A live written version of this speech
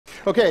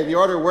Okay, the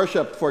order of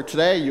worship for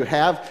today you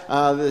have,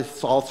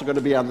 it's also going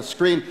to be on the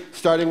screen,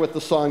 starting with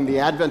the song, The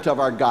Advent of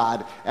Our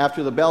God.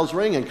 After the bells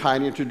ring and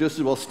Connie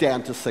introduces, we'll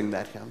stand to sing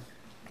that hymn.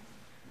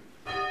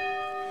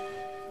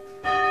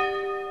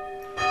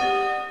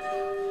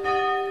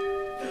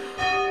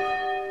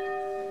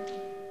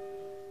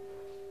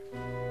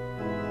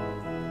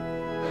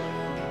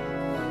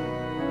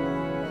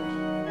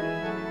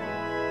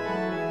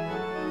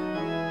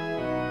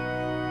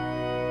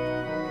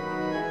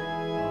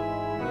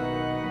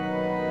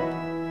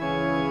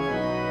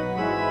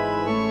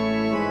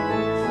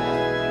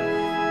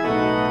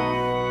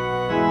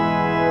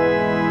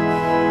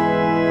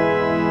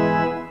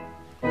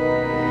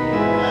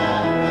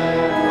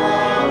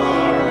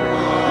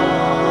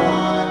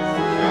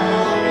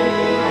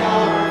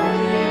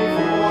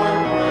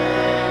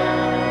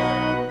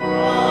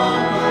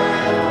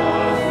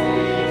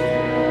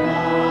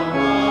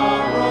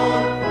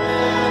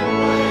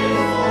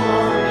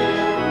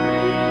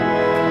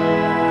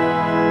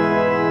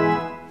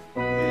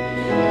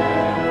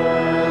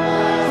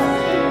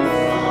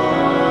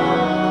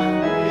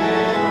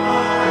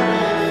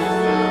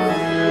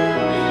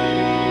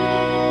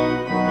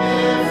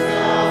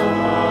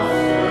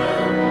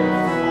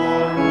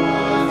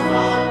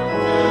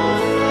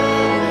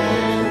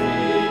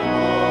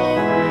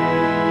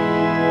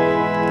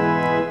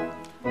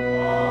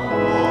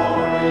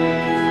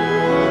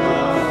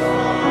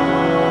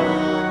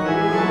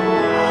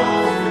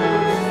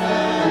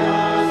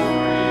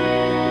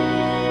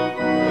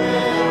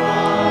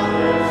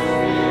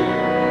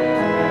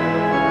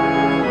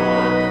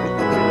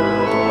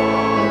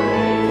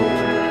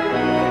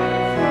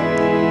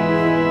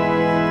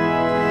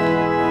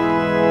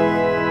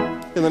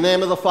 In the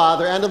name of the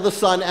Father, and of the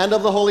Son, and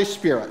of the Holy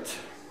Spirit.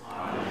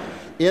 Amen.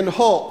 In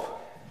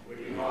hope,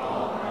 we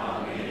call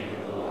upon the name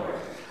of the Lord.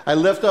 I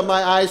lift up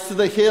my eyes to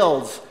the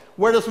hills.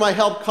 Where does my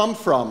help come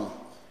from?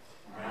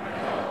 My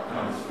help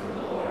comes from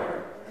the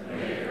Lord, the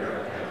maker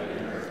of heaven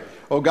and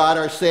earth. O God,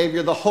 our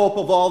Savior, the hope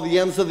of all the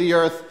ends of the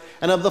earth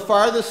and of the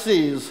farthest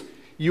seas,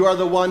 you are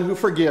the one who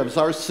forgives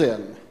our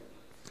sin.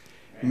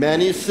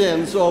 Many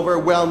sins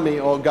overwhelm me,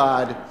 O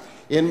God.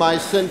 In my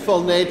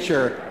sinful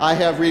nature, I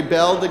have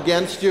rebelled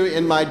against you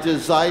in my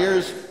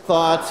desires,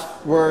 thoughts,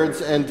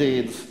 words, and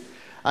deeds.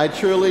 I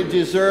truly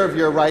deserve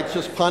your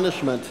righteous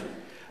punishment,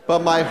 but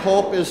my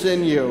hope is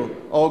in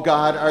you, O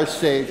God, our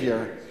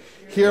Savior.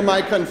 Hear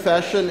my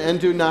confession and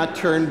do not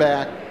turn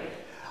back.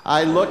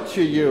 I look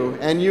to you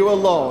and you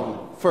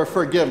alone for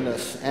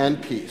forgiveness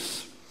and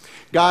peace.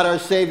 God, our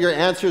Savior,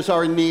 answers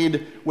our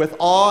need with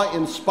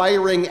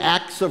awe-inspiring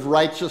acts of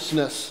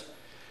righteousness.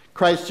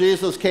 Christ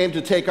Jesus came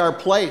to take our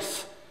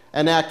place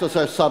and act as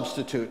our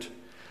substitute.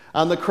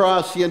 On the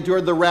cross, he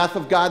endured the wrath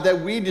of God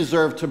that we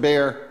deserve to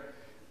bear.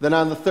 Then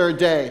on the third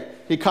day,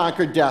 he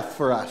conquered death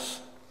for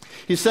us.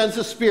 He sends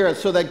his Spirit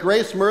so that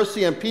grace,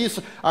 mercy, and peace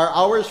are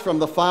ours from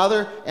the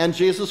Father and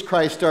Jesus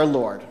Christ our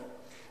Lord.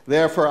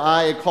 Therefore,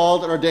 I, a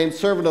called and ordained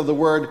servant of the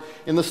Word,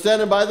 in the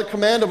stead and by the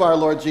command of our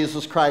Lord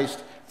Jesus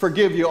Christ,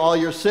 forgive you all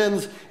your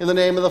sins in the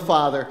name of the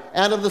Father,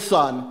 and of the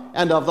Son,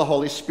 and of the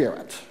Holy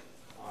Spirit.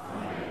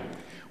 Amen.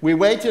 We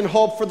wait in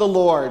hope for the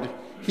Lord.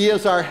 He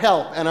is our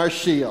help and our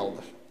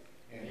shield.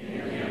 In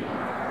him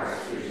our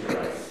hearts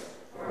rejoice,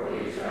 for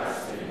we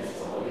trust in his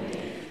holy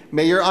name.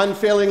 May your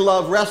unfailing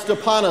love rest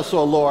upon us,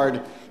 O Lord,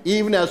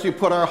 even as we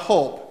put our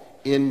hope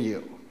in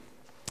you.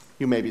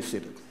 You may be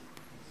seated.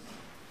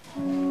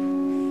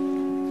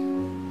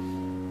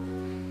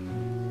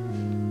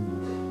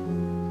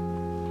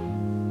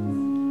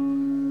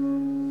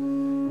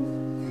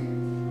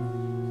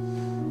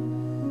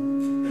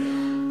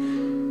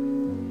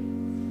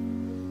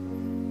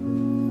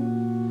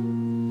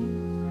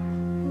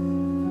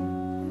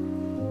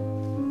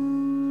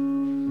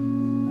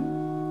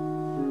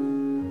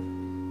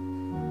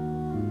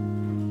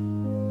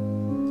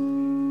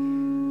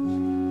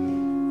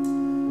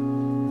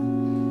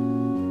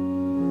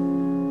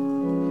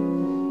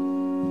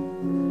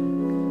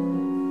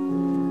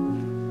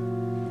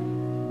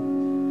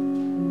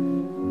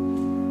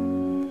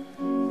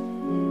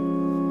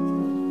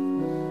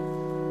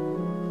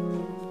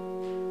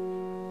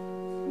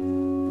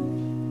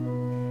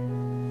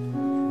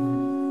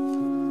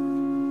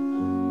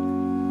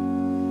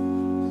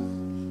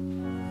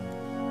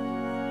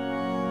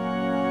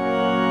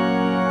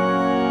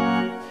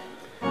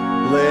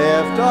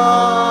 Lift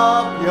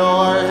up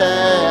your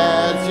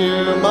heads,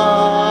 you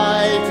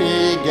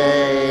mighty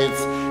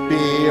gates.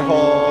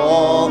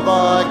 Behold,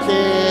 the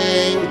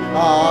King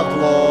of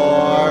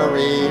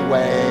glory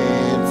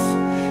waits.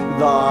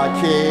 The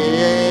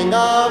King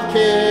of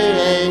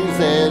kings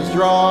is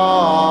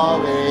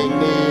drawing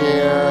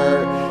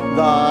near.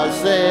 The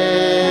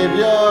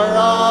Savior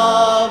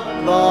of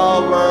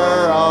the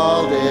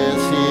world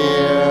is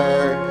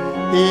here.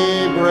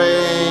 He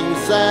brings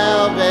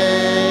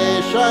salvation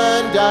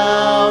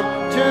down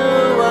to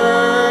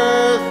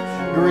earth.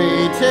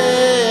 Greet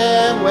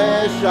him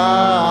with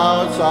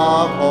shouts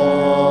of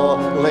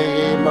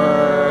holy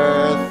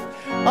mirth.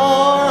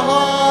 Our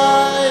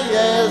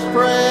highest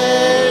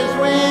praise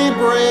we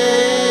bring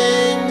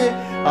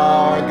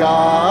our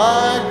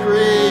God,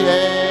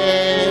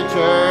 Creator,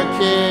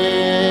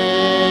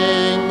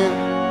 King.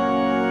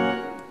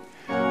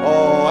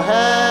 Oh,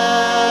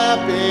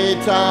 happy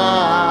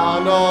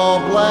town, oh,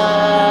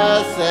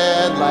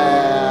 blessed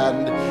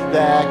land,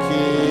 that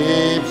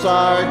keeps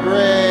our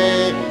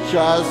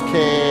gracious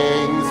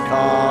King's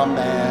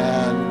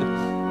command.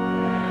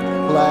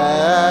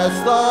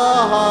 Bless the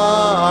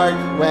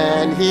heart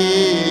when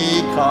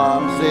he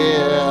comes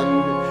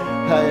in,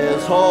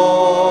 his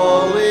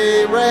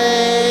holy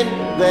reign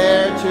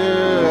there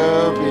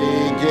to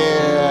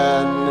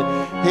begin.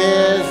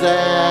 His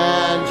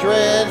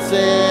entrance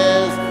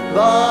is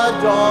the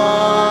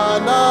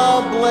dawn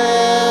of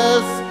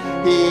bliss.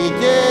 He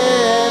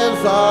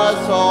gives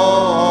us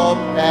hope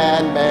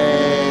and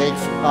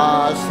makes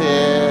us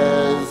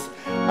his.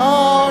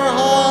 Our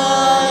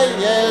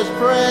highest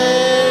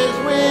praise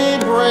we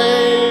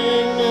bring.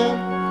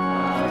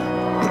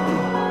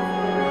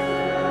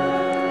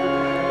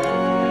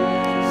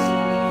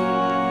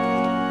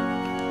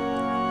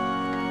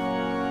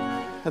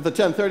 At the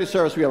 10:30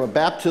 service, we have a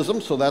baptism,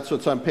 so that's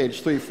what's on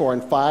page 3, 4,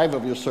 and 5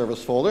 of your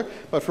service folder.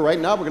 But for right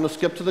now, we're going to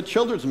skip to the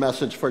children's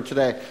message for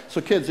today. So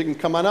kids, you can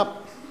come on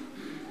up.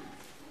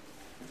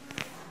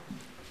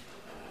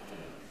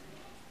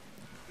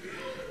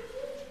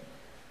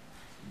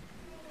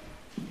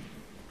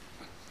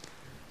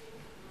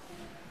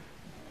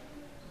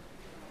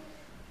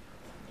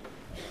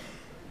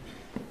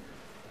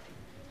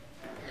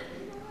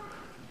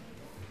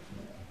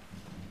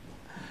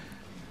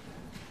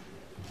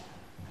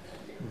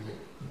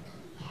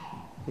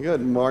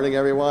 Good morning,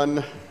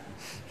 everyone.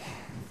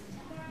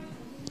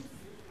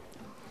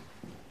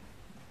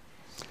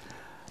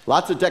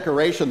 Lots of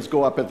decorations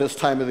go up at this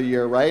time of the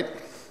year, right?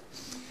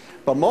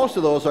 But most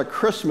of those are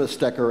Christmas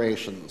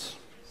decorations.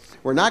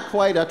 We're not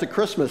quite at the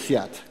Christmas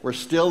yet. We're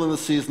still in the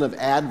season of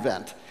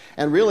Advent.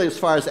 And really, as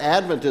far as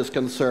Advent is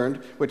concerned,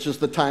 which is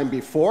the time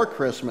before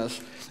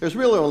Christmas, there's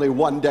really only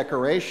one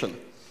decoration.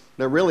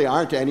 There really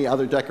aren't any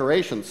other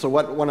decorations. So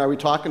what one are we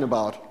talking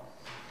about?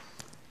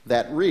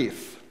 That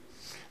wreath.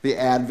 The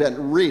Advent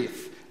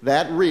wreath.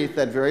 That wreath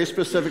that very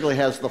specifically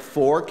has the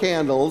 4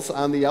 candles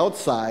on the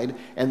outside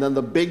and then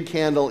the big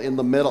candle in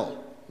the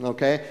middle.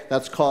 Okay?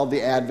 That's called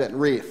the Advent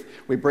wreath.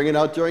 We bring it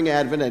out during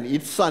Advent, and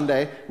each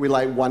Sunday we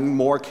light one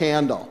more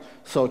candle.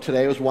 So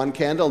today was 1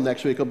 candle.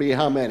 Next week will be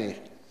how many?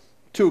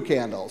 2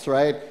 candles,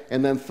 right?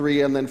 And then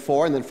 3, and then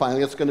 4, and then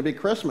finally it's going to be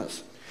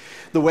Christmas.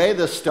 The way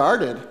this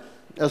started,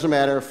 as a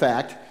matter of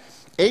fact,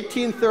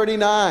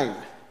 1839,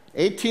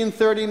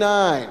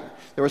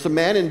 there was a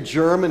man in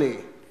Germany,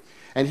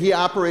 and he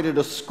operated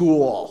a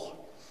school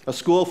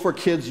for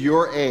kids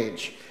your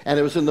age. And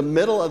it was in the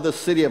middle of the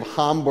city of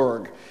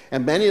Hamburg.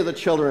 And many of the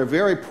children are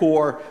very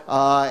poor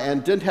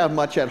and didn't have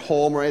much at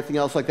home or anything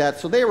else like that.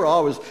 So they were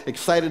always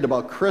excited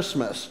about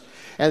Christmas.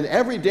 And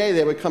every day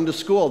they would come to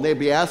school and they'd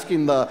be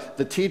asking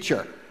the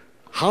teacher,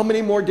 how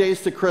many more days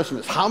to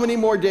Christmas? How many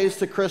more days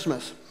to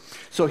Christmas?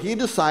 So he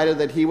decided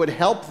that he would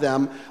help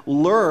them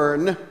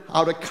learn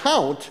how to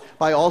count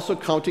by also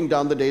counting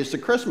down the days to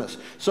Christmas.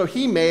 So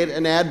he made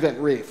an Advent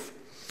wreath.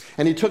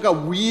 And he took a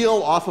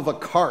wheel off of a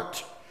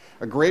cart,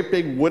 a great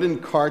big wooden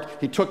cart.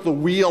 He took the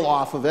wheel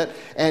off of it,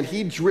 and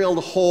he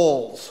drilled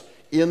holes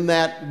in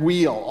that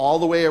wheel all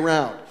the way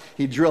around.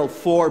 He drilled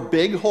 4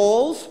 big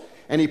holes,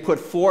 and he put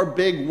 4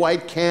 big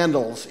white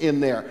candles in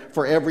there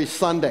for every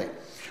Sunday.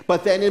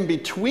 But then in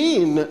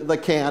between the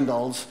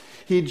candles,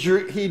 he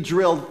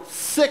drilled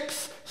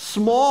 6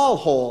 small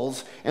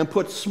holes and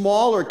put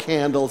smaller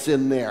candles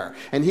in there.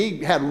 And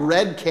he had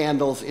red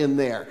candles in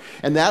there.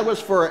 And that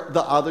was for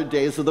the other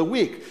days of the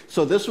week.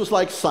 So this was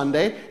like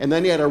Sunday, and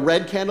then he had a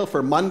red candle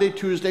for Monday,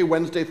 Tuesday,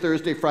 Wednesday,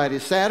 Thursday, Friday,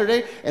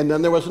 Saturday, and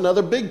then there was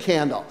another big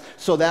candle.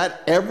 So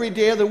that every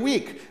day of the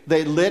week,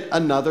 they lit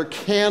another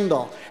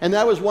candle. And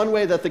that was one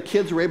way that the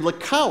kids were able to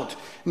count.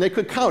 And they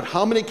could count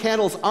how many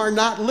candles are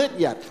not lit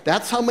yet.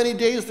 That's how many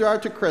days there are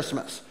to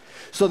Christmas.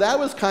 So that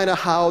was kind of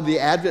how the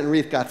Advent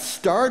wreath got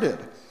started.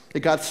 It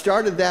got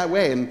started that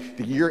way in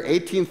the year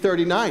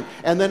 1839.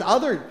 And then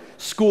other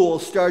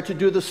schools started to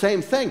do the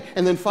same thing.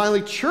 And then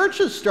finally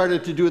churches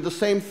started to do the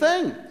same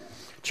thing.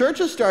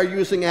 Churches started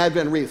using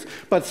Advent wreaths.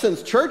 But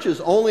since churches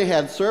only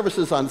had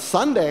services on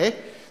Sunday,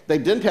 they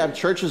didn't have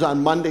churches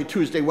on Monday,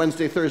 Tuesday,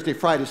 Wednesday, Thursday,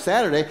 Friday,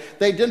 Saturday.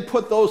 They didn't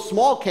put those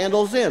small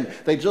candles in.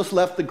 They just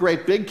left the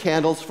great big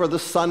candles for the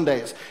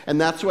Sundays.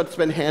 And that's what's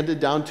been handed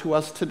down to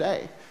us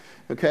today.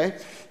 Okay?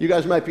 You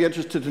guys might be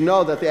interested to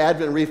know that the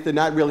Advent wreath did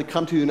not really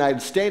come to the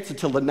United States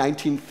until the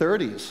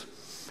 1930s.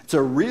 It's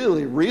a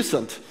really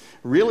recent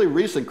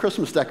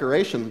Christmas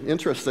decoration,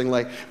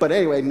 interestingly. But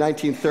anyway,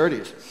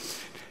 1930s.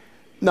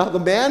 Now, the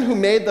man who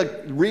made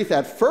the wreath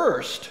at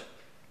first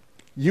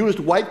used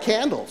white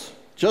candles,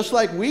 just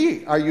like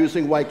we are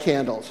using white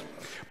candles.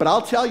 But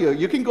I'll tell you,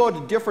 you can go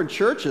to different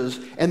churches,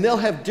 and they'll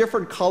have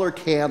different color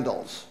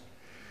candles.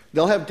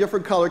 They'll have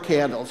different color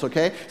candles,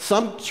 okay?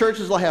 Some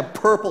churches will have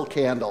purple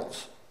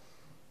candles.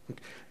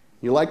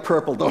 You like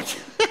purple, don't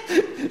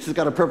you? she's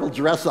got a purple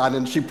dress on,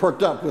 and she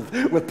perked up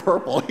with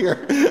purple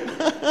here.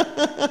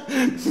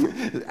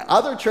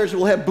 Other churches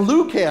will have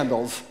blue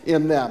candles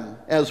in them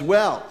as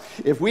well.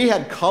 If we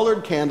had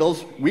colored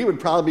candles, we would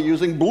probably be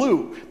using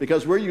blue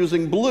because we're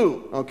using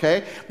blue,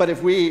 okay? But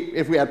if we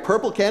had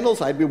purple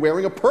candles, I'd be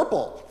wearing a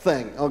purple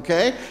thing,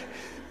 okay?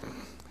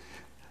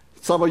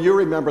 Some of you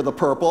remember the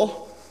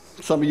purple.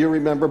 Some of you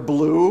remember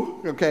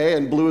blue, okay?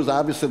 And blue is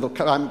obviously the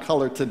common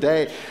color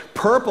today.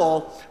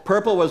 Purple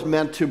was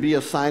meant to be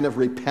a sign of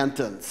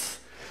repentance.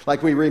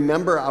 Like we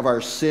remember of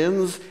our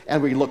sins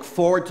and we look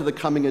forward to the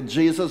coming of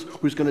Jesus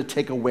who's going to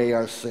take away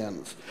our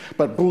sins.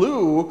 But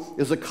blue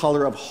is a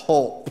color of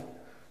hope,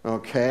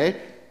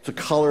 okay? It's a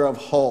color of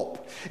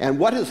hope. And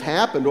what has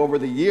happened over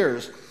the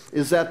years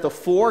is that the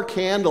 4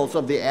 candles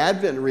of the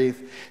Advent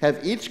wreath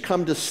have each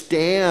come to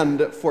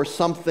stand for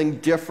something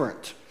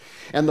different.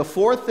 And the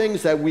 4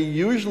 things that we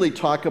usually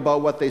talk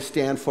about what they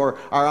stand for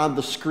are on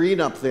the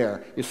screen up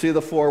there. You see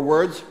the 4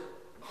 words?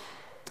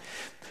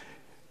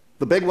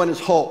 The big one is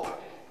hope.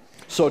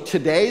 So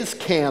today's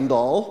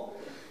candle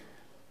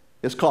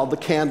is called the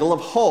candle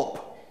of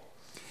hope.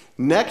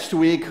 Next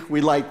week,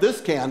 we light this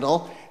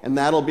candle, and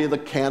that'll be the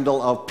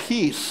candle of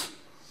peace.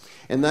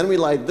 And then we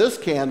light this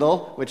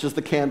candle, which is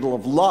the candle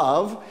of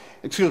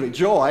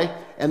joy,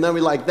 and then we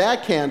light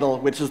that candle,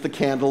 which is the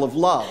candle of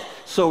love.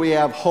 So we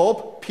have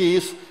hope,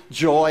 peace,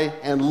 joy,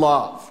 and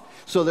love.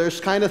 So there's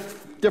kind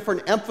of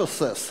different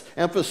emphases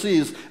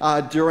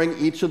during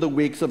each of the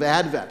weeks of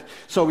Advent.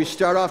 So we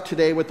start off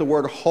today with the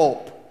word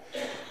hope.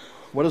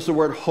 What does the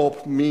word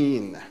hope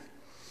mean?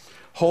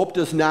 Hope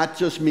does not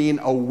just mean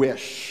a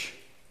wish.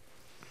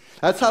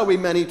 That's how we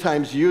many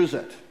times use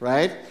it,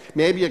 right?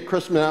 Maybe at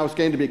Christmas, now it's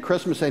going to be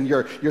Christmas, and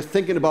you're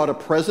thinking about a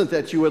present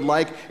that you would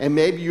like, and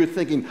maybe you're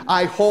thinking,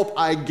 I hope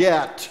I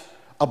get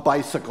a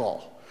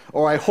bicycle,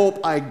 or I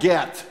hope I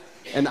get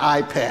an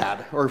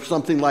iPad, or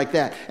something like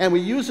that. And we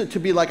use it to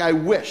be like, I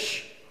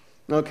wish,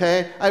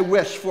 okay? I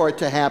wish for it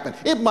to happen.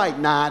 It might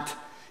not.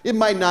 I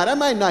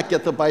might not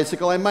get the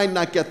bicycle. I might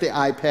not get the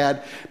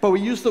iPad. But we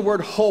use the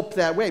word hope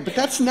that way. But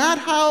that's not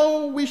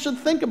how we should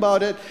think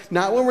about it.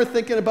 Not when we're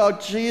thinking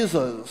about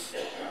Jesus.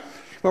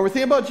 When we're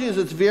thinking about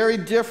Jesus, it's very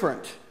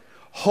different.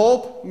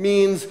 Hope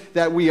means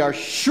that we are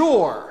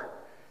sure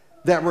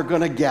that we're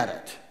going to get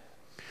it.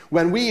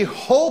 When we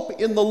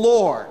hope in the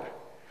Lord,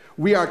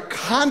 we are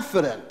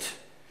confident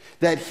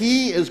that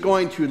He is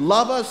going to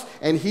love us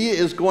and He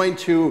is going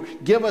to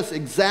give us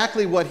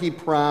exactly what He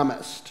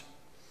promised.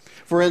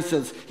 For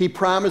instance, He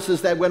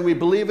promises that when we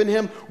believe in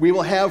Him, we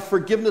will have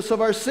forgiveness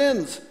of our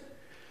sins.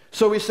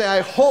 So we say,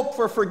 I hope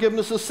for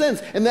forgiveness of sins.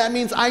 And that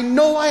means I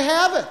know I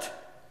have it.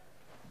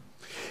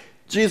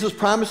 Jesus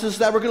promises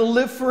that we're going to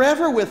live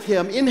forever with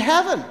Him in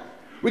heaven.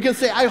 We can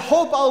say, I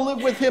hope I'll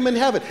live with Him in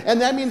heaven. And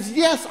that means,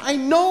 yes, I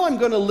know I'm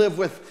going to live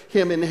with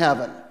Him in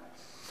heaven.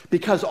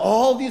 Because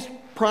all these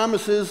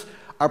promises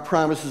are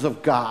promises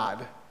of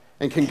God.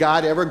 And can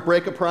God ever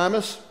break a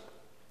promise?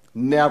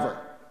 Never.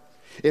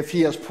 If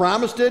He has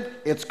promised it,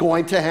 it's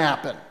going to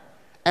happen.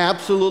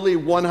 Absolutely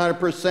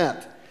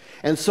 100%.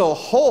 And so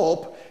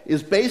hope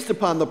is based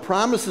upon the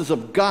promises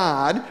of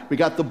God. We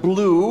got the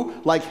blue,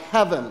 like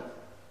heaven.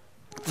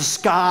 The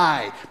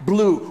sky,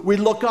 blue. We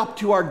look up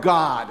to our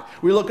God.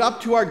 We look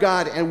up to our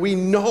God and we're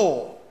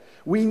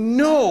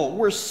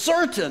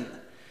certain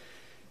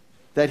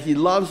that He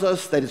loves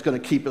us, that He's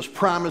going to keep His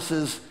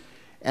promises,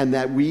 and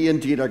that we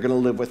indeed are going to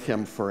live with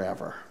Him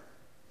forever.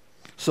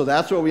 So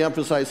that's what we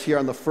emphasize here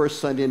on the first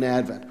Sunday in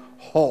Advent.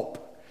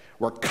 Hope.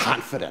 We're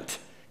confident.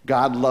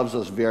 God loves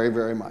us very,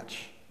 very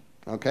much.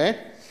 Okay?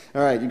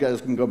 All right, you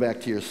guys can go back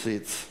to your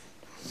seats.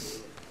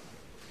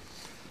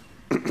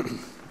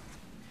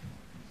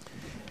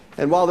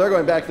 And while they're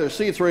going back to their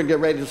seats, we're going to get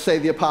ready to say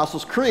the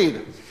Apostles'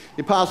 Creed.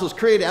 The Apostles'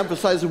 Creed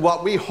emphasizes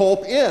what we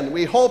hope in.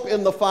 We hope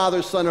in the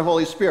Father, Son, and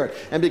Holy Spirit.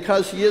 And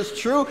because He is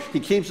true, He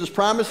keeps His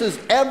promises.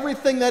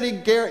 Everything that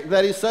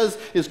He says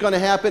is going to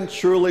happen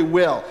truly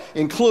will,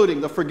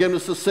 including the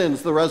forgiveness of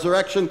sins, the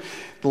resurrection,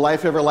 the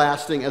life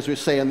everlasting, as we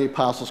say in the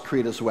Apostles'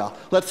 Creed as well.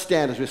 Let's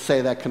stand as we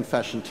say that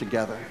confession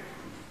together.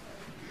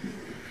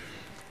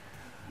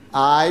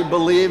 I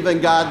believe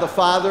in God the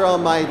Father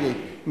Almighty,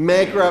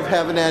 maker of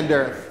heaven and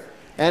earth,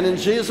 and in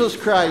Jesus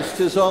Christ,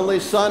 His only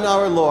Son,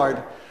 our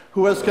Lord,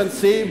 who was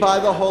conceived by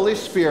the Holy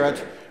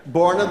Spirit,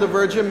 born of the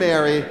Virgin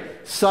Mary,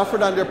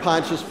 suffered under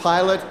Pontius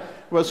Pilate,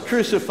 was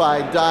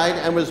crucified, died,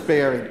 and was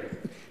buried.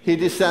 He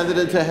descended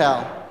into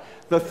hell.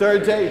 The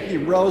third day He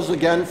rose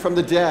again from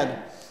the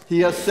dead.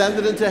 He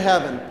ascended into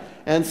heaven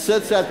and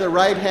sits at the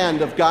right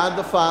hand of God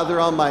the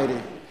Father Almighty.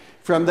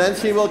 From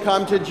thence He will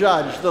come to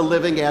judge the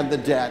living and the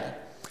dead.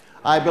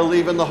 I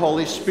believe in the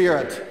Holy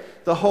Spirit,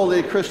 the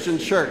holy Christian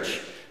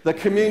church, the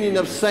communion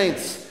of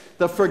saints,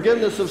 the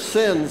forgiveness of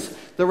sins,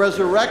 the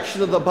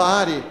resurrection of the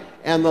body,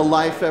 and the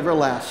life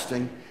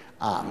everlasting.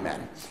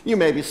 Amen. You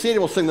may be seated.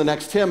 We'll sing the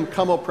next hymn,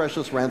 Come, O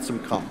Precious Ransom,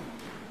 Come.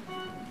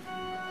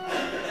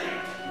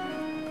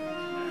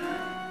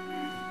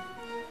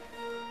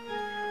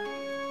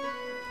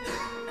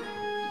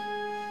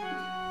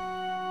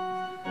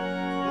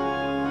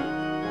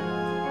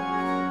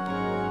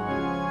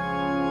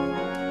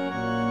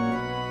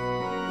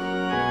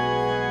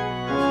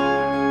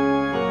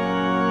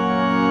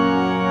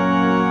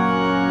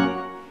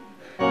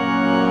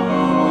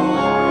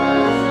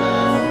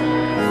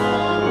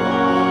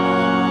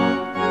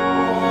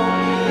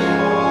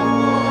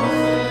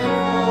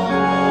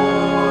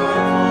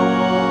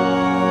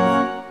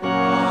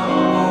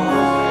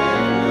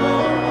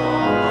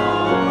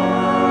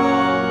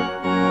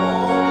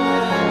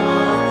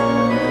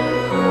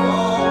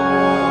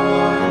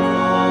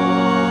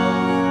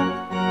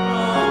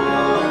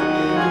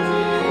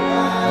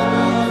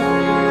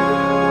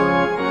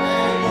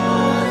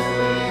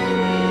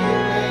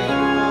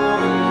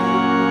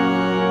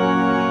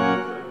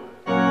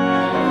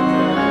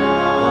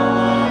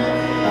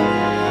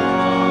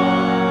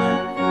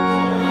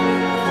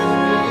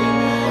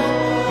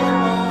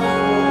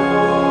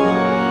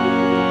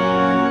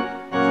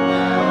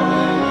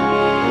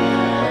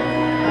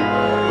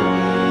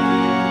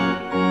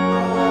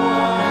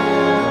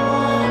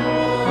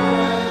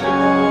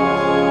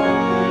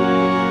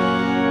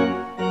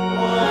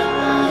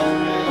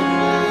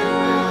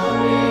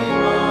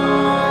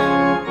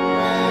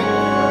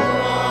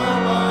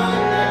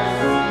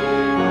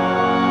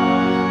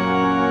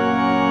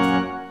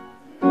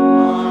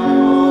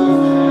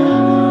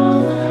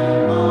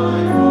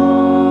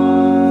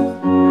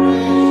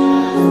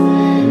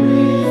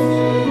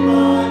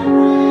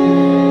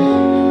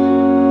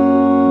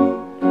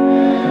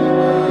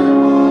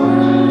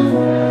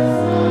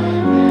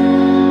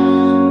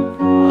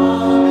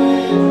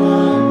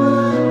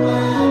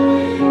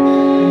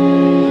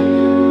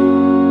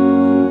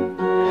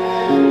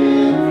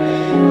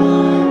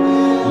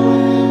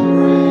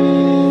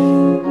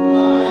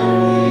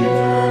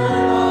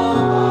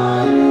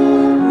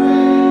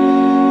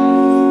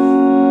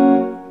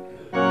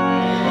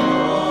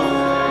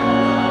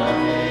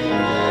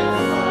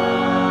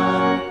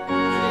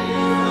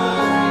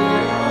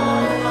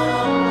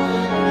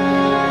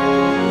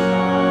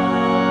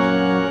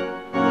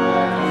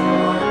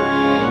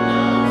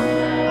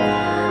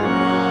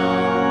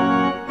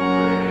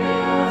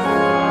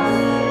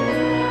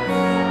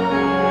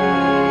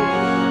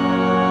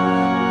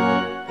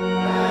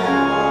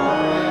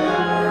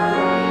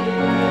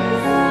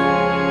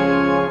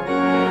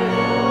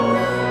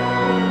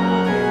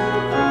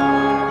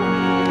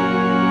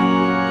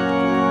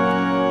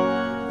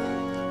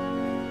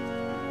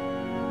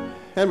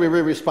 And we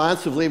read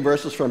responsively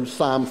verses from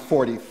Psalm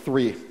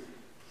 43.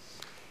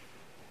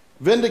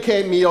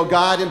 Vindicate me, O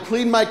God, and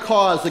plead my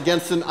cause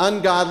against an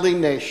ungodly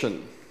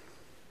nation.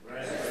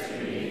 Rescue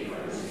me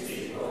from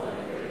deceitful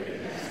and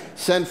wicked men.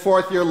 Send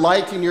forth your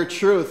light and your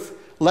truth.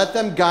 Let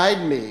them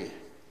guide me.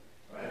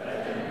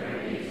 Let them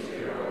bring me to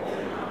your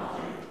holy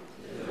mountain,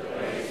 to the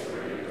place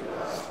where you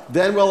dwell.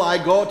 Then will I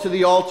go to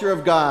the altar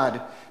of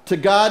God, to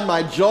God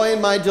my joy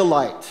and my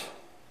delight.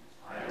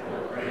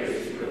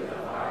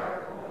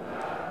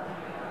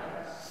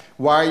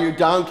 Why are you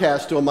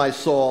downcast, O my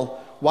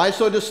soul? Why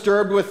so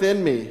disturbed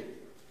within me?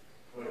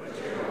 Put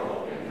your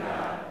hope in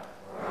God,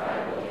 for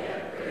I will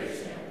yet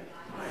praise him,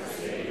 my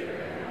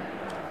Savior and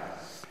my God.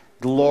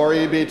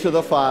 Glory be to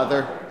the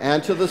Father,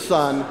 and to the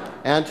Son,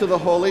 and to the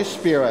Holy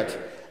Spirit,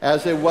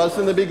 as it was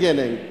in the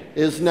beginning,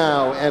 is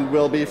now, and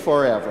will be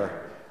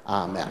forever.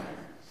 Amen.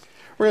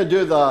 We're going to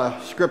do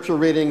the scripture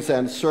readings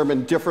and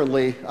sermon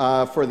differently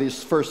for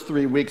these first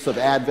 3 weeks of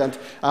Advent.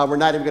 We're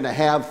not even going to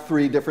have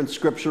 3 different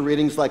scripture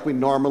readings like we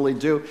normally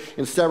do.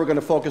 Instead, we're going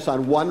to focus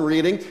on one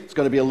reading. It's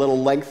going to be a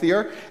little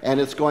lengthier, and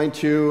it's going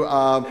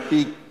to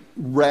be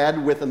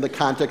read within the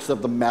context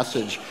of the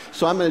message.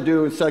 So I'm going to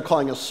do, instead of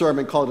calling a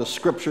sermon, call it a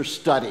scripture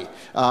study.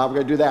 We're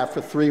going to do that for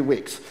 3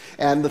 weeks.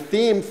 And the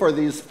theme for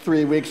these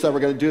 3 weeks that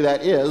we're going to do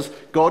that is,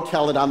 go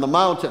tell it on the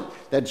mountain,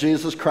 that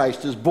Jesus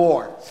Christ is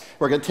born.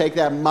 We're going to take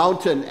that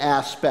mountain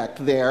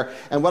aspect there.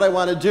 And what I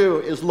want to do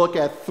is look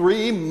at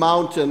 3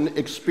 mountain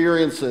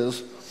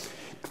experiences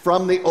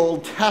from the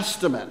Old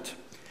Testament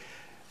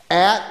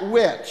at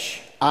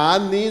which,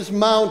 on these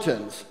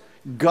mountains,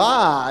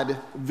 God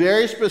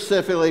very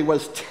specifically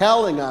was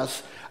telling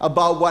us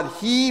about what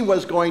he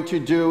was going to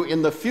do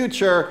in the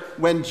future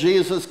when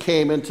Jesus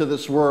came into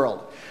this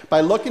world. By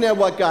looking at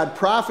what God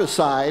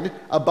prophesied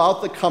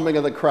about the coming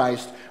of the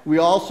Christ, we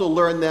also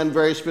learn then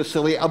very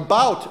specifically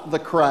about the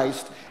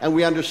Christ, and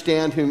we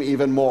understand him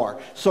even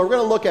more. So we're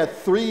going to look at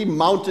 3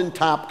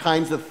 mountaintop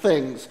kinds of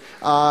things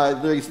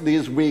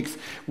these weeks,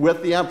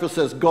 with the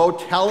emphasis, go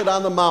tell it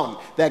on the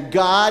mountain, that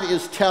God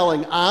is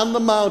telling on the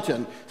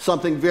mountain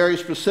something very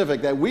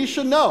specific that we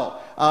should know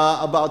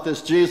about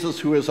this Jesus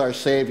who is our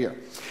Savior.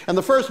 And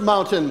the first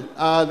mountain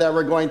that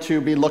we're going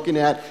to be looking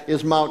at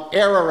is Mount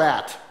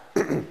Ararat.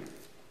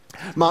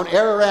 Mount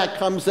Ararat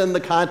comes in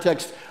the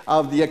context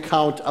of the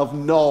account of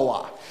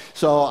Noah.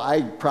 So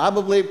I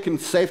probably can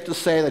safe to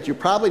say that you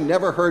probably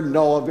never heard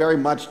Noah very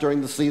much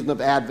during the season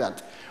of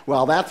Advent.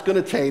 Well, that's going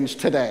to change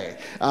today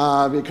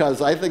because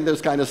I think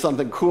there's kind of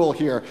something cool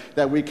here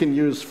that we can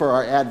use for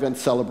our Advent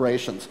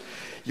celebrations.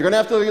 You're going to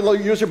have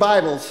to use your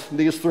Bibles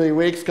these 3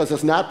 weeks because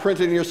it's not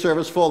printed in your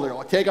service folder.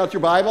 Take out your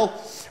Bible,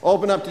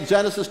 open up to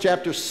Genesis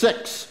chapter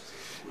 6.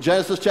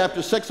 Genesis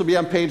chapter 6 will be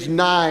on page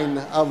 9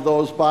 of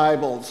those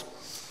Bibles.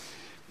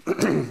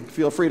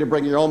 Feel free to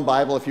bring your own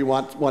Bible if you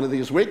want one of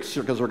these weeks,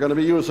 because we're going to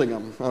be using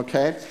them,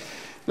 okay?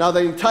 Now, the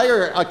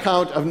entire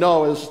account of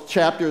Noah is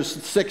chapters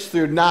 6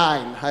 through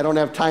 9. I don't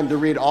have time to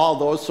read all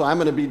those, so I'm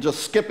going to be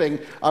just skipping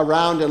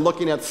around and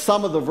looking at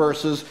some of the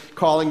verses,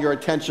 calling your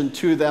attention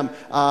to them,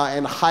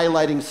 and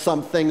highlighting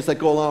some things that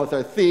go along with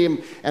our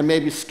theme, and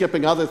maybe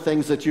skipping other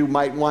things that you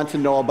might want to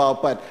know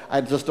about, but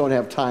I just don't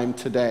have time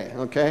today,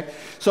 okay?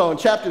 So in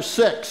chapter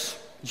 6,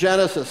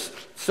 Genesis,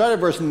 start at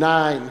verse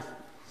 9.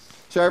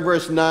 Start at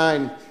verse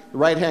 9, the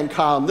right-hand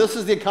column. This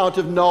is the account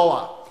of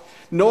Noah.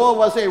 Noah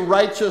was a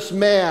righteous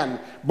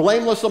man,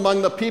 blameless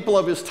among the people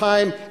of his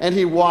time, and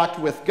he walked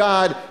with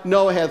God.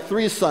 Noah had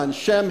 3 sons,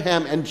 Shem,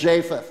 Ham, and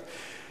Japheth.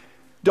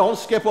 Don't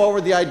skip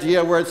over the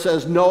idea where it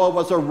says Noah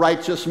was a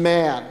righteous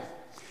man.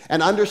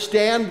 And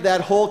understand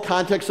that whole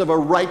context of a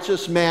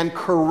righteous man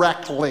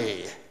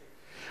correctly.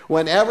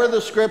 Whenever the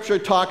scripture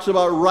talks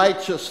about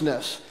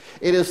righteousness,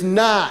 it is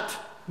not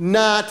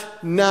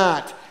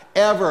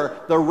ever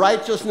the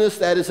righteousness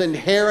that is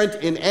inherent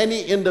in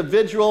any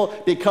individual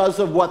because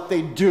of what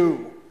they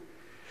do.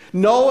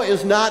 Noah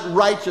is not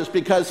righteous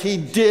because he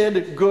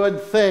did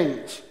good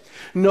things.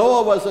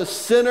 Noah was a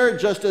sinner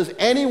just as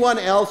anyone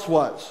else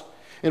was.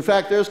 In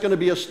fact, there's going to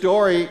be a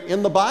story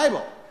in the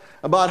Bible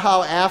about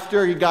how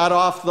after he got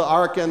off the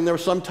ark and there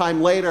was some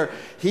time later,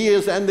 he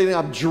is ending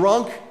up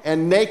drunk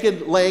and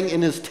naked laying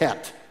in his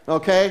tent,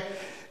 okay?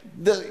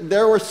 This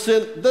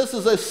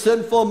is a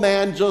sinful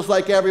man just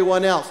like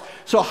everyone else.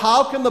 So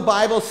how can the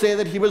Bible say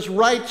that he was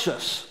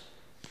righteous?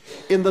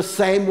 In the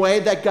same way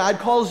that God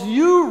calls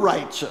you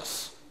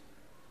righteous.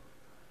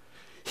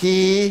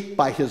 He,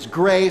 by his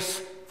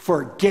grace,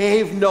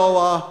 forgave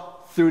Noah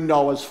through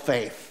Noah's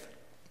faith.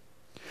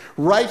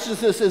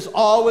 Righteousness is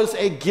always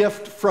a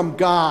gift from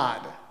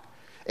God,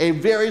 a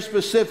very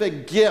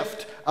specific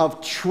gift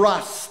of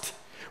trust.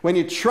 When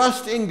you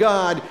trust in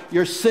God,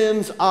 your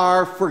sins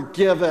are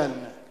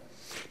forgiven.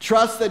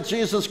 Trust that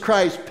Jesus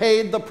Christ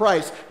paid the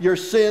price. Your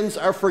sins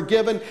are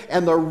forgiven,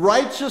 and the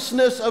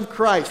righteousness of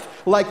Christ,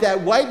 like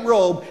that white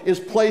robe, is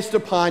placed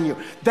upon you.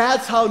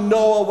 That's how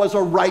Noah was a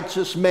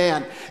righteous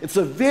man. It's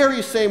the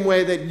very same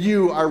way that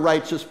you are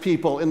righteous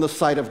people in the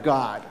sight of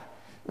God.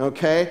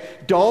 Okay?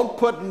 Don't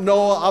put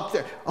Noah up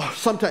there. Oh,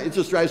 sometimes it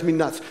just drives me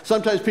nuts.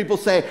 Sometimes people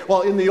say,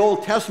 well, in the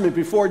Old Testament,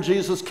 before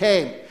Jesus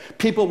came,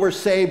 people were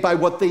saved by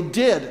what they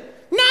did.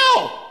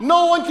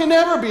 No one can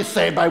ever be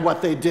saved by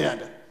what they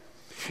did.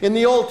 In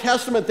the Old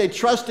Testament, they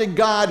trusted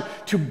God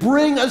to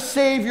bring a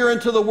Savior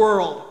into the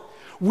world.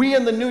 We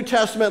in the New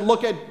Testament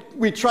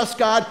we trust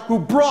God who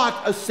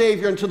brought a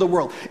Savior into the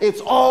world.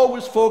 It's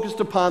always focused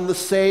upon the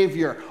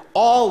Savior.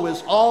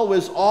 Always,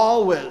 always,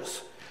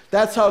 always.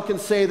 That's how it can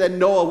say that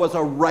Noah was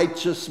a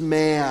righteous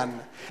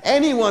man.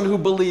 Anyone who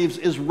believes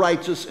is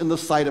righteous in the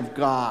sight of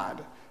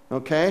God.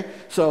 Okay?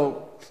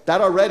 So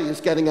that already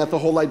is getting at the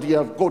whole idea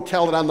of go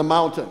tell it on the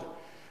mountain.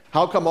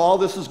 How come all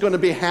this is going to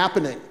be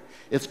happening?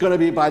 It's going to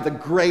be by the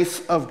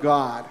grace of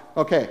God.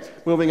 Okay,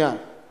 moving on.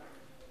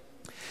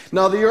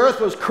 Now the earth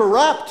was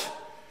corrupt.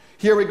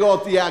 Here we go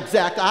at the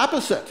exact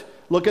opposite.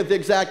 Look at the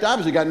exact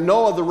opposite. You got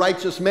Noah, the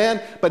righteous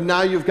man, but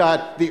now you've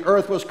got the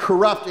earth was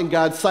corrupt in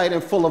God's sight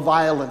and full of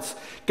violence.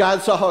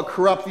 God saw how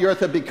corrupt the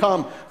earth had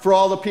become, for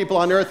all the people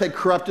on earth had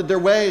corrupted their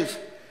ways.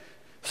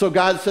 So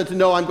God said to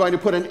Noah, I'm going to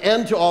put an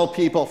end to all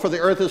people, for the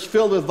earth is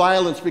filled with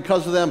violence.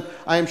 Because of them,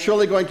 I am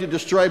surely going to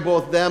destroy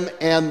both them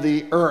and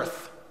the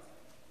earth.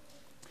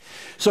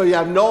 So you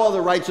have Noah,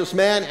 the righteous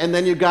man, and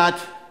then you got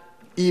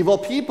evil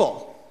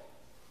people.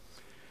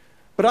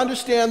 But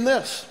understand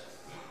this.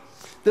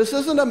 This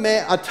isn't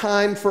a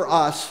time for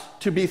us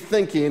to be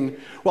thinking,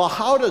 well,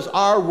 how does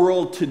our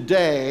world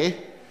today,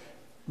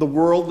 the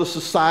world, the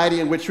society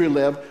in which we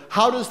live,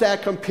 how does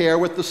that compare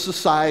with the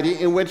society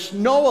in which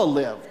Noah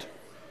lived?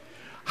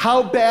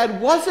 How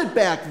bad was it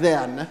back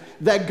then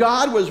that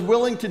God was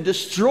willing to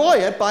destroy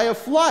it by a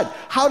flood?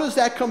 How does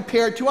that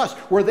compare to us?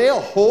 Were they a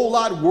whole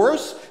lot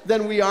worse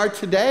than we are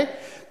today?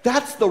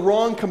 That's the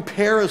wrong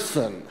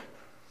comparison.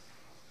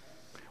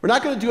 We're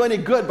not going to do any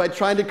good by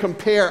trying to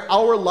compare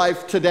our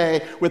life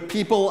today with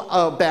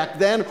people back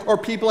then or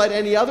people at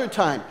any other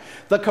time.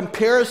 The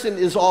comparison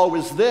is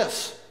always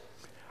this.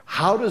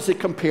 How does it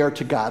compare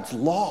to God's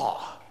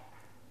law?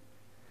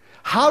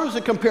 How does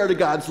it compare to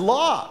God's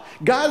law?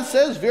 God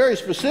says very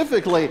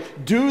specifically,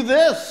 do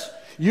this.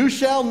 You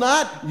shall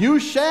not, you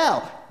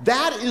shall.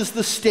 That is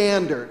the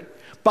standard.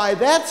 By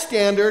that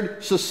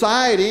standard,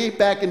 society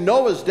back in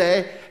Noah's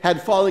day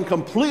had fallen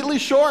completely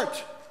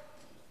short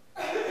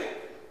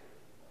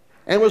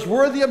and was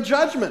worthy of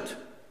judgment.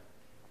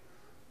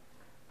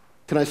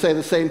 Can I say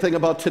the same thing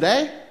about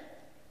today?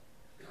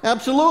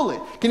 Absolutely.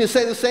 Can you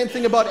say the same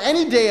thing about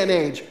any day and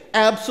age?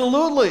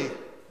 Absolutely.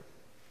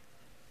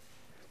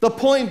 The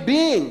point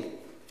being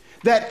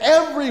that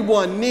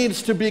everyone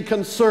needs to be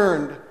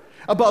concerned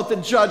about the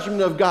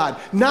judgment of God.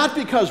 Not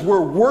because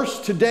we're worse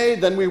today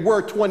than we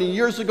were 20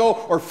 years ago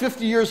or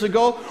 50 years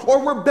ago,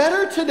 or we're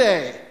better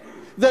today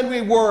than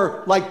we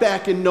were like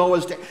back in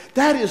Noah's day.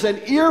 That is an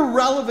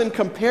irrelevant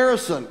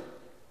comparison.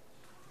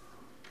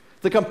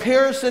 The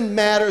comparison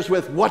matters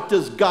with what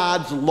does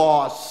God's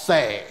law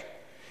say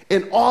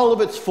in all of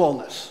its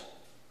fullness.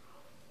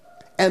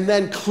 And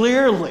then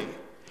clearly,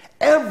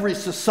 every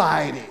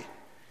society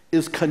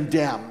is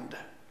condemned.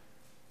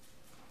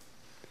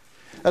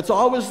 That's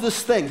always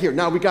this thing here.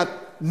 Now we got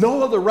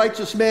Noah, the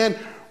righteous man.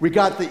 We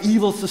got the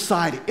evil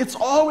society. It's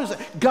always,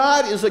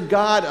 God is a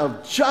God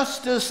of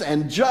justice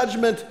and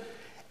judgment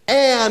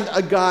and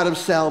a God of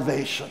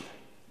salvation.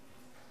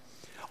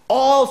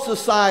 All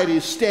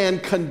societies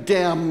stand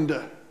condemned,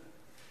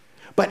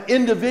 but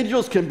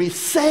individuals can be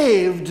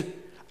saved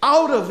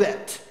out of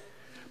it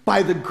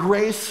by the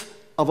grace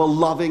of a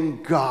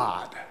loving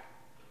God.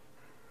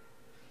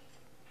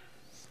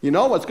 You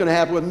know what's going to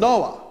happen with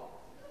Noah?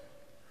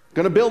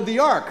 Going to build the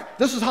ark.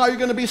 This is how you're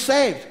going to be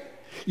saved.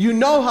 You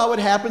know how it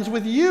happens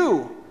with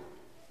you.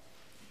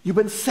 You've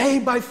been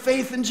saved by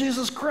faith in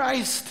Jesus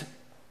Christ.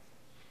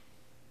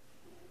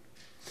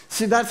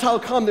 See, that's how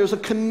come there's a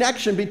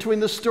connection between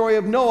the story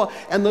of Noah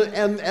and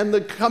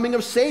the coming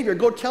of Savior.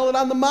 Go tell it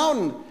on the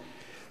mountain.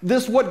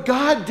 What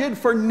God did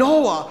for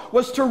Noah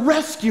was to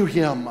rescue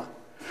him.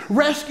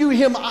 Rescue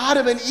him out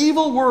of an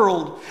evil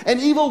world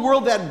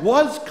that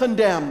was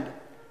condemned.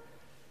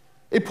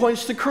 It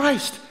points to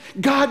Christ.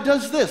 God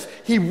does this.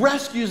 He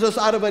rescues us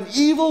out of an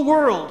evil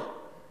world,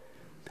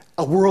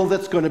 a world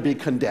that's going to be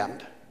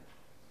condemned.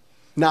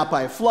 Not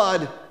by a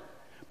flood,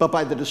 but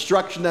by the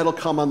destruction that'll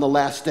come on the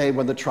last day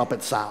when the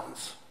trumpet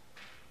sounds.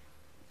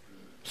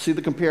 See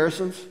the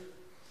comparisons?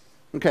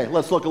 Okay,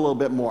 let's look a little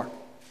bit more.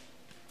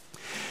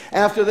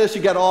 After this,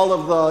 you get all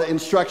of the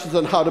instructions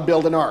on how to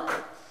build an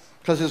ark.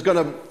 Because it's going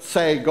to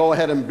say, go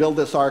ahead and build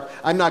this ark.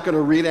 I'm not going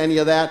to read any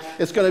of that.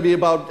 It's going to be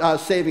about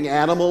saving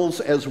animals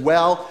as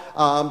well.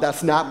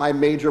 That's not my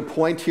major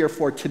point here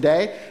for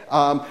today.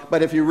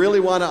 But if you really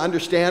want to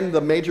understand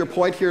the major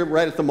point here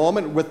right at the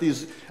moment with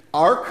this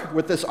ark,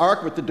 with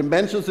the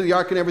dimensions of the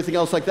ark and everything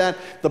else like that,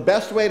 the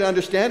best way to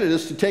understand it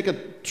is to take a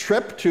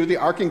trip to the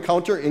Ark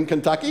Encounter in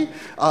Kentucky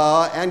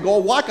and go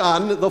walk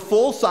on the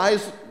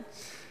full-size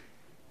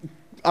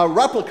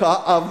replica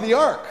of the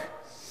ark.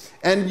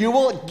 And you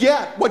will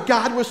get what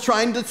God was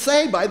trying to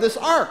say by this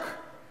ark.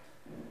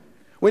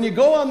 When you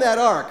go on that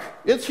ark,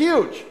 it's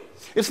huge.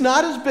 It's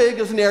not as big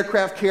as an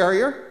aircraft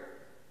carrier.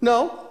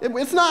 No,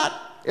 it's not.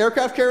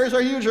 Aircraft carriers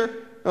are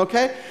huger.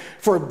 Okay?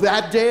 For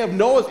that day of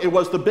Noah, it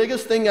was the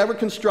biggest thing ever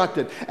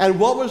constructed. And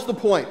what was the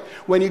point?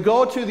 When you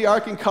go to the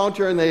Ark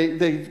Encounter and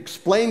they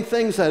explain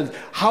things as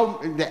how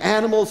the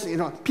animals,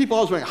 people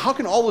always wonder, how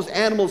can all those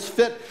animals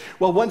fit?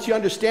 Well, once you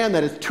understand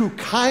that it's two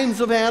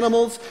kinds of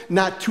animals,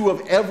 not two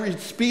of every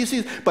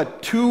species,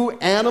 but two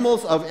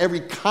animals of every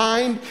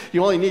kind.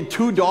 You only need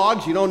two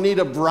dogs. You don't need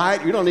a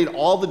variety. You don't need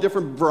all the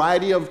different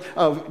variety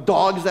of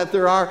dogs that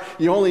there are.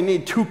 You only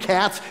need two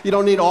cats. You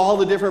don't need all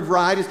the different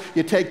varieties.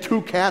 You take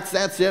two cats,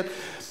 that's it.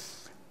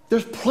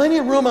 There's plenty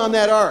of room on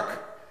that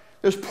ark.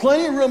 There's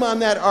plenty of room on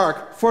that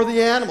ark for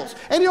the animals.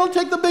 And you don't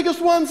take the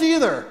biggest ones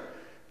either.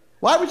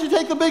 Why would you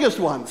take the biggest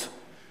ones?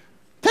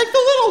 Take the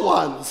little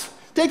ones.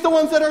 Take the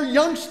ones that are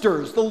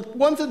youngsters, the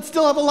ones that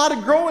still have a lot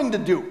of growing to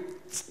do.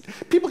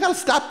 People got to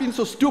stop being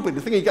so stupid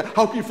to think,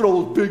 how can you fit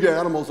all those big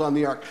animals on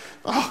the ark?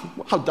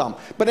 Oh, how dumb.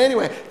 But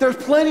anyway, there's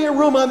plenty of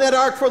room on that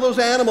ark for those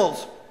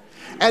animals.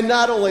 And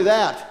not only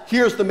that,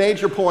 here's the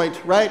major point,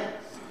 right?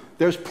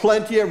 There's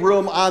plenty of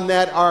room on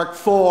that ark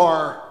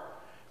for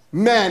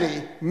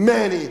many,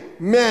 many,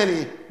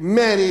 many,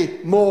 many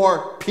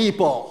more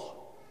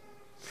people.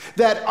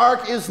 That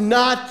ark is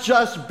not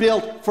just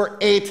built for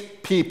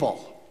 8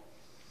 people.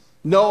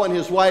 Noah and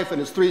his wife and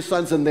his 3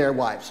 sons and their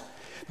wives.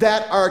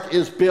 That ark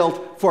is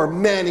built for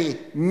many,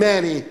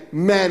 many,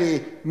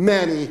 many,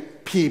 many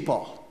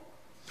people.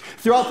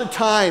 Throughout the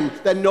time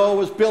that Noah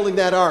was building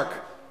that ark,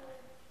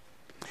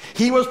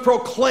 he was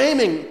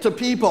proclaiming to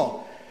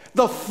people,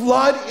 the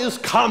flood is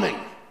coming.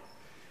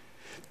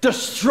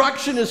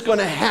 Destruction is going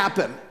to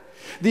happen.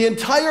 The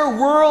entire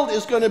world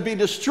is going to be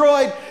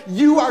destroyed.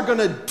 You are going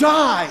to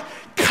die.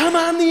 Come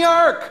on the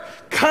ark.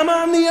 Come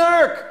on the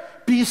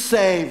ark. Be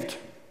saved.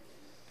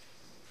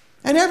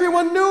 And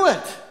everyone knew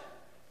it.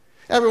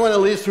 Everyone,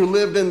 at least, who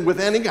lived with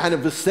any kind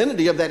of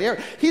vicinity of that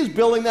area. He's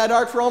building that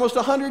ark for almost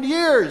 100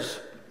 years.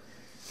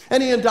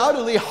 And he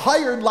undoubtedly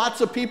hired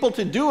lots of people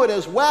to do it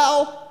as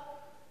well.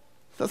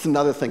 That's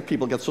another thing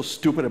people get so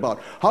stupid about.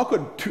 How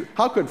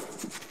could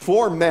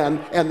 4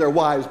 men and their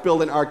wives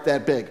build an ark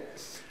that big?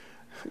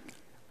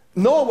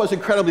 Noah was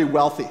incredibly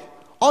wealthy.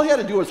 All he had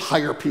to do was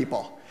hire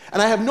people.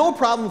 And I have no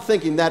problem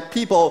thinking that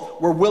people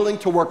were willing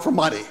to work for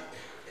money,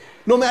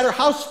 no matter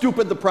how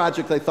stupid the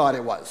project they thought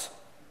it was.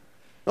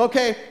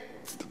 Okay?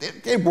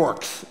 It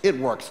works. It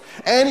works.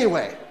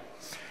 Anyway,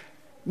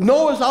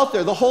 Noah's out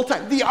there the whole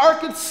time. The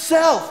ark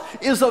itself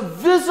is a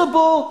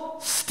visible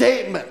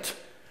statement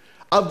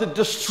of the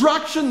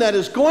destruction that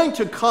is going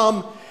to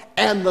come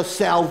and the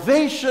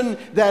salvation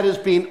that is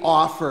being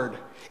offered.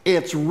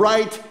 It's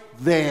right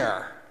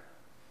there.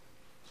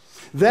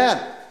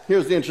 Then,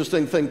 here's the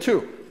interesting thing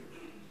too.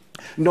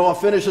 Noah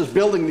finishes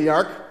building the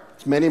ark.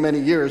 It's many, many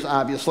years,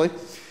 obviously.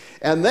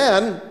 And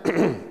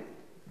then,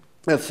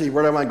 let's see,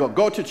 where do I want to go?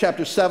 Go to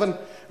chapter 7,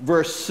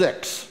 verse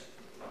 6.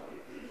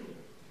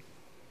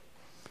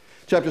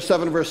 Chapter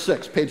 7, verse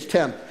 6, page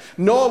 10.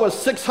 Noah was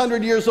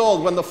 600 years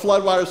old when the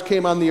floodwaters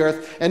came on the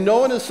earth, and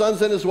Noah and his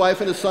sons and his wife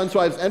and his sons'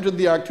 wives entered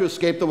the ark to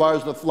escape the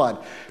waters of the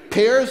flood.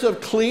 Pairs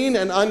of clean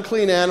and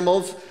unclean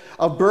animals,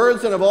 of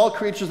birds and of all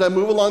creatures that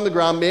move along the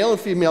ground, male and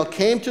female,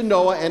 came to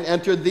Noah and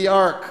entered the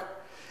ark,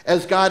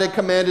 as God had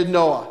commanded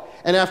Noah.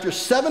 And after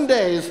 7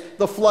 days,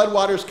 the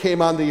floodwaters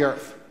came on the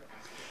earth.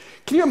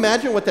 Can you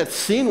imagine what that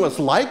scene was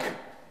like?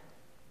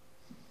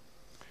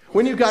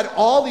 When you've got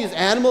all these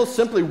animals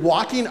simply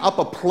walking up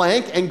a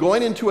plank and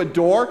going into a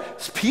door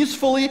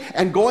peacefully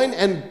and going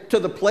and to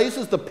the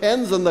places, the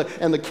pens and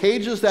the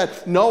cages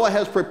that Noah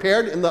has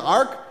prepared in the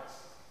ark.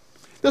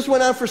 This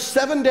went on for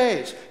 7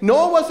 days.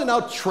 Noah wasn't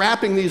out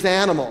trapping these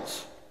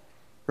animals,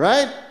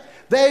 right?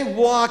 They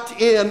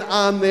walked in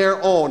on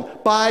their own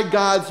by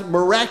God's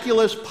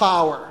miraculous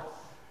power.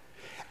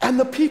 And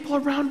the people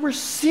around were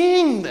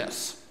seeing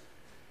this.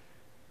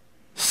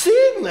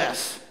 Seeing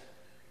this.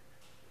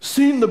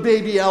 Seeing the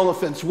baby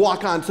elephants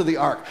walk onto the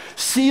ark.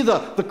 See the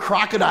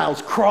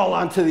crocodiles crawl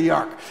onto the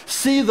ark.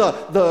 See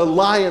the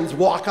lions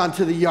walk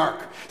onto the ark.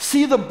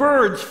 See the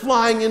birds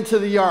flying into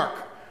the ark.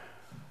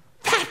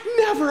 That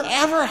never,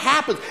 ever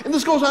happens. And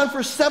this goes on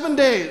for 7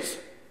 days.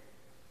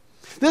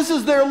 This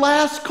is their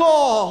last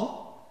call.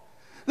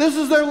 This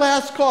is their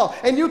last call.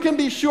 And you can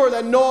be sure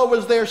that Noah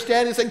was there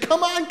standing saying,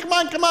 come on, come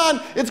on, come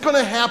on. It's going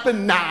to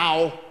happen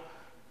now.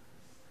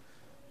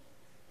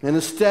 And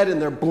instead, in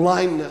their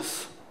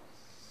blindness,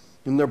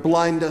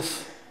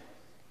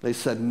 they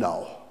said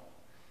no.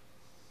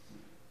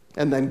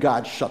 And then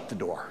God shut the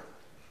door.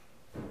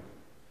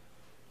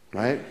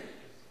 Right?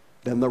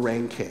 Then the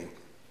rain came.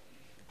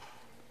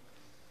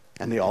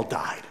 And they all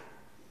died.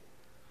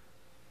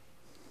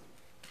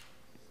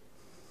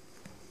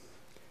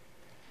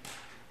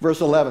 Verse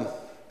 11.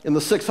 In the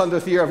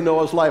 600th year of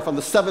Noah's life, on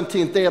the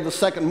 17th day of the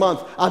 2nd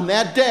month, on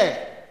that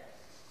day,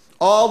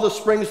 all the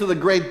springs of the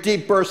great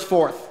deep burst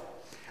forth,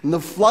 and the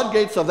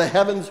floodgates of the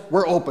heavens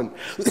were opened.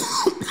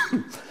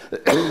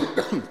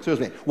 Excuse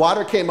me.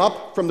 Water came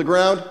up from the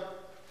ground.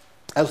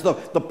 As the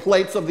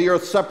plates of the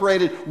earth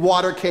separated,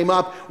 water came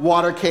up,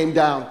 water came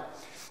down.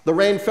 The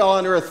rain fell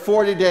on earth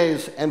 40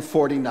 days and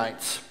 40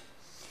 nights.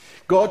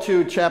 Go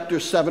to chapter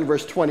 7,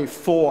 verse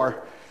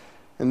 24,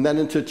 and then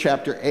into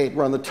chapter 8.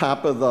 We're on the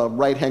top of the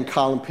right-hand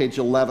column, page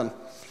 11.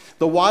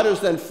 The waters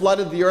then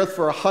flooded the earth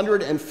for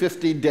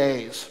 150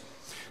 days.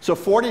 So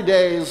 40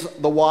 days,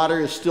 the water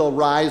is still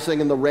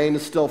rising and the rain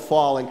is still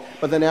falling.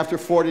 But then after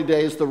 40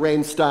 days, the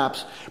rain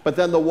stops. But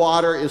then the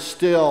water is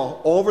still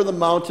over the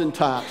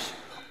mountaintops,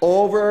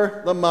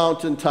 over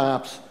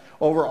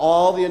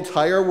all the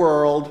entire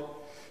world.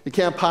 You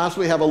can't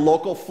possibly have a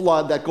local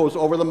flood that goes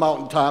over the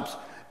mountaintops.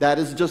 That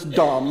is just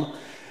dumb.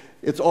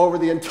 It's over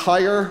the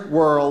entire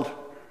world.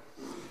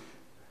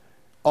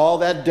 All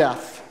that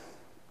death,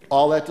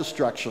 all that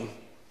destruction,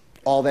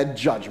 all that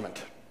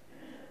judgment.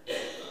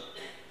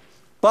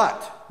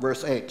 But,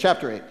 verse 8,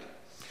 chapter 8,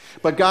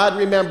 but God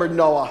remembered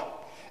Noah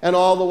and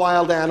all the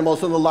wild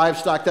animals and the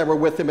livestock that were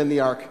with him in the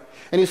ark.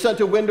 And he sent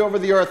a wind over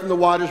the earth and the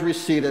waters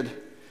receded.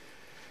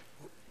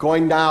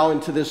 Going now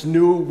into this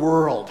new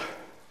world.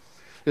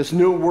 This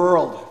new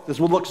world. This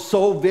will look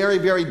so very,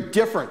 very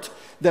different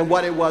than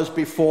what it was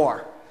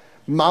before.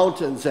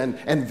 Mountains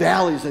and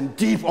valleys and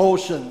deep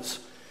oceans.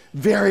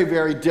 Very,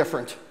 very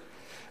different.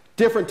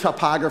 Different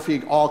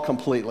topography all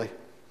completely.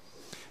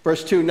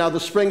 Verse 2, now the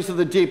springs of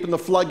the deep and the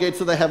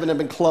floodgates of the heaven have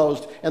been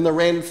closed, and the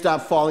rain had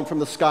stopped falling from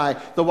the sky.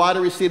 The water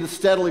receded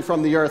steadily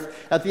from the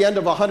earth. At the end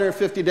of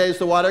 150 days,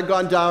 the water had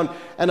gone down,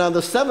 and on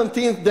the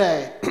 17th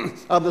day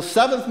of the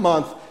 7th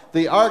month,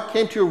 the ark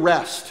came to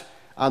rest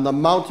on the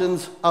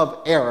mountains of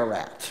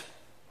Ararat.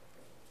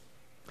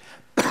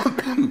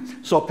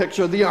 So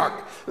picture the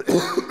ark,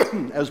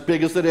 as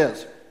big as it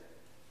is,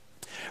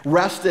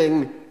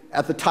 resting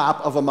at the top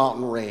of a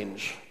mountain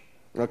range,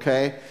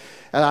 okay?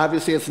 And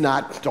obviously it's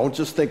not, don't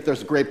just think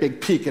there's a great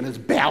big peak and it's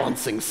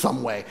balancing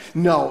some way.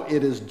 No,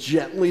 it is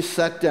gently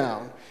set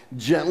down,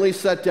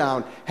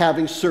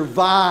 having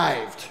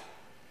survived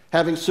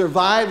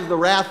the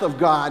wrath of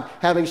God,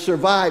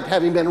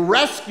 having been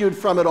rescued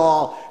from it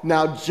all,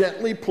 now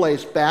gently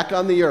placed back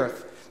on the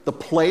earth, the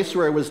place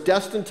where it was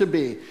destined to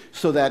be,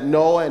 so that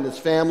Noah and his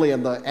family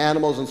and the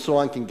animals and so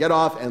on can get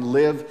off and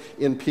live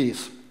in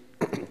peace.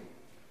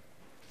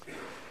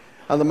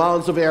 On the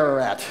mountains of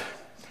Ararat,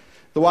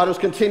 the waters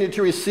continued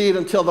to recede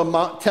until the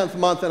 10th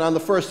month, and on the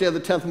first day of the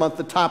 10th month,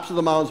 the tops of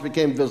the mountains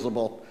became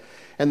visible.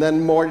 And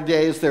then more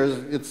days,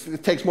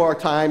 it takes more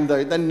time.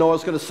 Then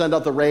Noah's going to send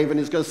out the raven,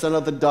 he's going to send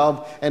out the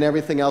dove, and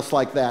everything else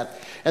like that.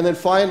 And then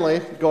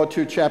finally, go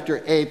to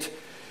chapter 8,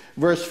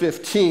 verse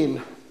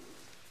 15.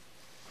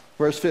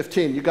 Verse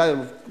 15,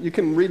 you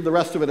can read the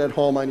rest of it at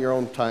home on your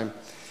own time.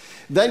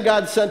 Then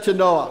God said to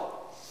Noah,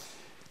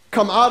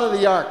 come out of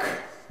the ark,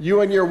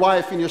 you and your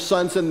wife and your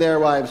sons and their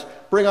wives.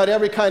 Bring out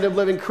every kind of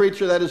living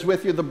creature that is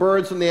with you, the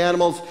birds and the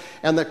animals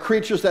and the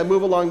creatures that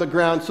move along the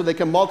ground, so they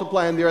can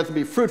multiply on the earth and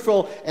be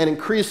fruitful and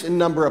increase in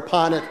number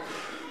upon it.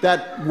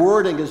 That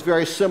wording is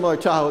very similar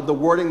to the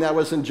wording that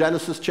was in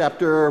Genesis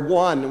chapter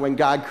 1 when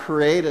God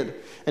created.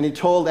 And he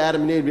told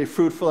Adam and Eve to be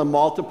fruitful and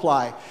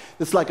multiply.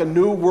 It's like a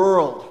new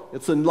world.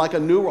 It's like a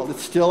new world.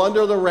 It's still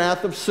under the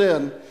wrath of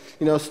sin.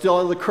 Still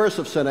under the curse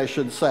of sin, I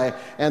should say.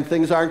 And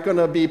things aren't going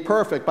to be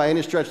perfect by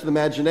any stretch of the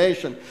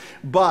imagination.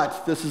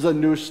 But this is a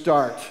new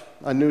start.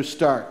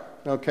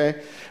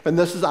 Okay? And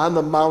this is on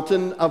the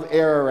mountain of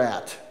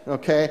Ararat.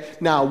 Okay?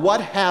 Now,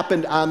 what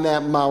happened on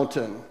that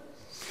mountain?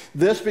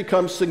 This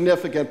becomes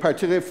significant,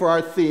 particularly for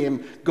our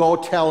theme, Go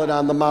Tell It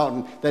on the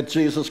Mountain, that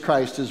Jesus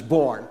Christ is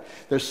born.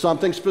 There's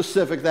something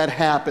specific that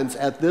happens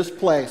at this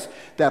place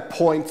that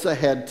points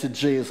ahead to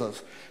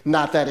Jesus.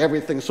 Not that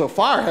everything so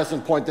far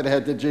hasn't pointed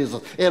ahead to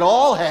Jesus. It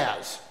all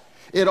has.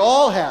 It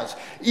all has.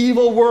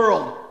 Evil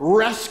world,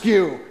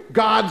 rescue,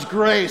 God's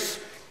grace,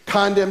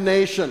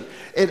 condemnation.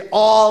 It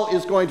all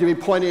is going to be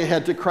pointing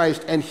ahead to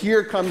Christ. And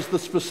here comes the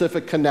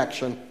specific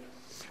connection.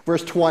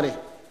 Verse 20,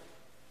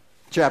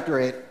 chapter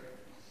 8.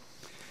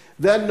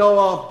 Then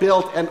Noah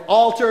built an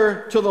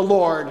altar to the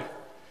Lord,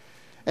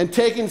 and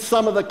taking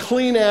some of the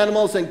clean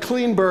animals and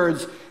clean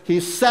birds, he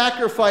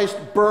sacrificed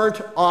burnt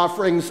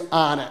offerings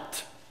on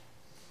it.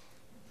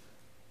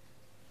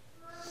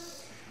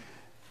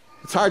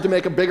 It's hard to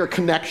make a bigger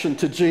connection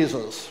to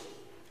Jesus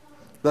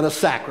than a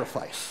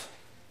sacrifice.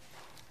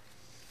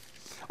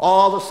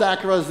 All the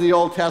sacrifices of the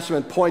Old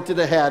Testament pointed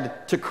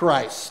ahead to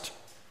Christ.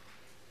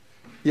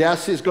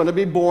 Yes, he's going to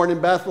be born in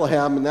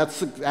Bethlehem, and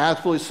that's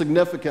absolutely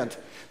significant.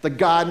 The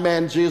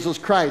God-man Jesus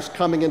Christ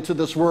coming into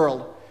this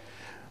world.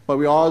 But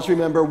we always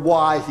remember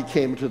why he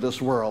came into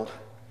this world.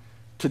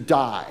 To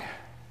die,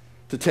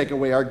 to take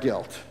away our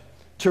guilt,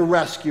 to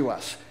rescue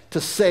us,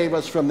 to save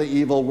us from the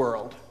evil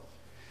world.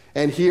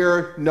 And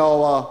here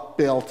Noah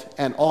built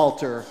an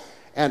altar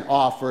and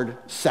offered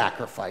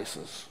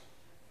sacrifices.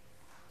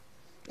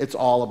 It's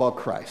all about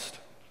Christ.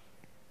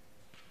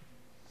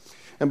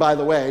 And by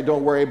the way,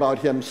 don't worry about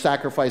him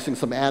sacrificing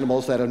some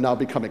animals that have now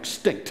become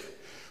extinct.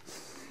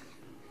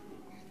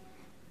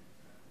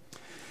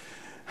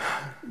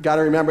 Got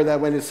to remember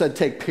that when it said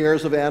take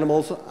pairs of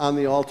animals on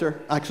the altar,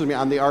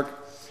 on the ark,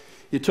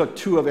 you took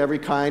 2 of every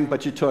kind,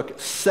 but you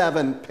took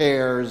 7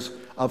 pairs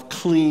of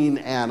clean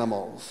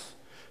animals.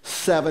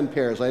 7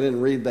 pairs. I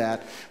didn't read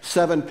that.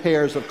 7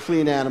 pairs of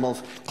clean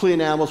animals. Clean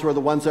animals were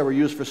the ones that were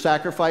used for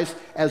sacrifice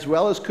as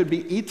well as could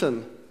be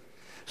eaten.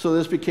 So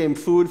this became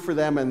food for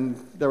them, and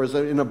there was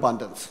in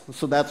abundance.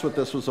 So that's what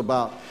this was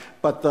about.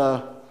 But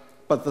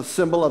the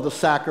symbol of the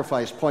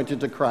sacrifice pointed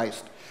to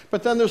Christ.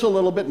 But then there's a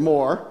little bit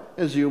more,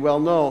 as you well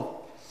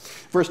know.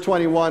 Verse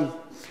 21,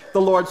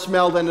 the Lord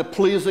smelled a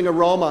pleasing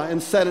aroma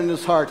and said in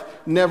his heart,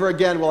 never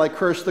again will I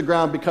curse the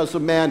ground because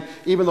of man,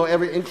 even though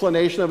every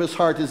inclination of his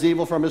heart is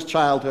evil from his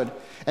childhood.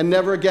 And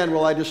never again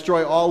will I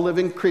destroy all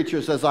living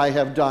creatures as I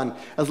have done.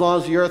 As long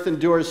as the earth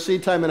endures,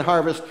 seedtime and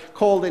harvest,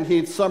 cold and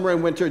heat, summer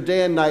and winter,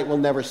 day and night will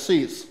never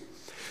cease.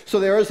 So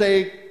there is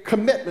a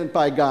commitment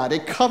by God, a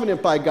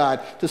covenant by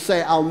God to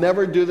say, I'll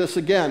never do this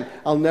again.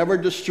 I'll never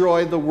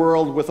destroy the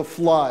world with a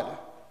flood.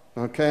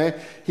 Okay?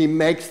 He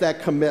makes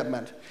that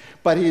commitment.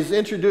 But he's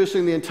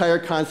introducing the entire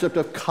concept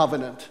of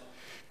covenant.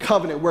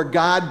 Covenant, where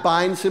God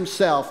binds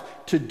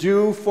himself to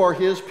do for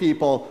his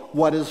people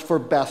what is for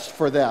best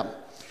for them.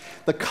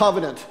 The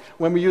covenant,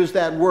 when we use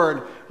that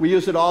word, we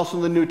use it also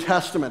in the New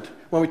Testament.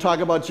 When we talk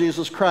about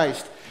Jesus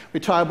Christ,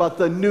 we talk about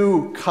the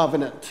new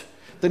covenant.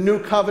 The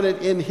new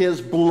covenant in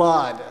his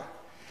blood.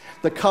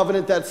 The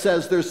covenant that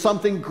says there's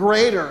something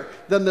greater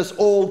than this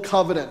old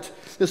covenant.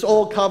 This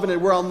old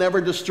covenant where I'll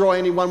never destroy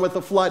anyone with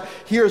a flood.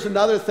 Here's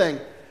another thing.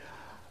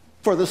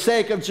 For the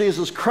sake of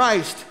Jesus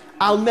Christ,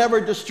 I'll never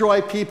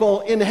destroy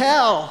people in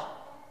hell.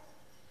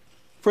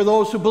 For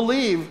those who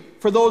believe,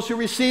 for those who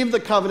receive the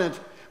covenant,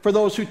 for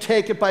those who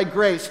take it by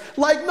grace,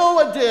 like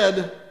Noah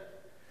did.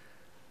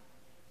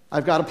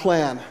 I've got a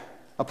plan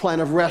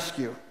of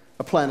rescue,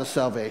 a plan of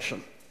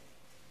salvation.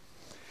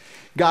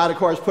 God, of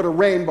course, put a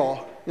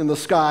rainbow in the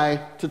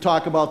sky to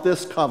talk about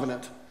this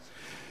covenant.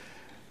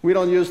 We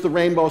don't use the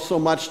rainbow so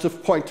much to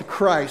point to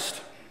Christ.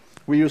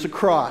 We use a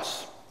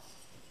cross.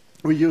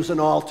 We use an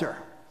altar.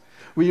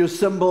 We use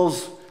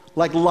symbols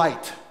like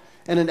light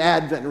and an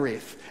Advent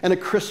wreath and a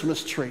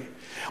Christmas tree.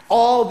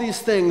 All these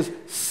things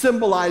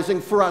symbolizing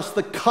for us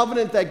the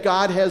covenant that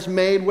God has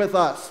made with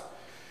us,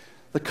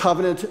 the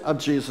covenant of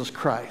Jesus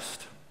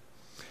Christ.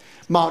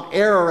 Mount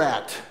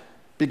Ararat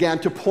began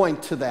to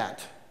point to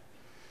that.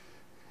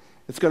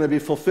 It's going to be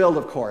fulfilled,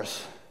 of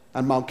course,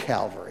 on Mount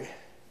Calvary.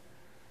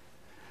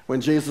 When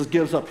Jesus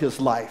gives up his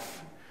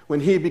life, when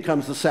he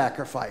becomes the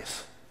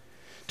sacrifice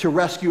to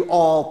rescue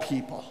all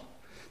people,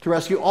 to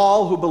rescue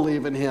all who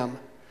believe in him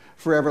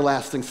for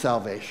everlasting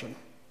salvation.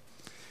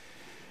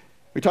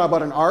 We talk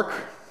about an ark.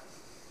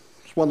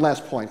 Just one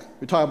last point.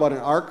 We talk about an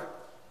ark.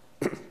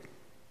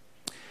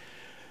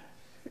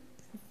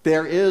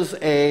 There is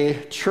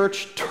a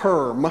church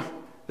term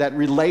that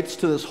relates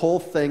to this whole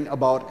thing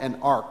about an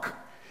ark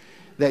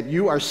that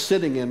you are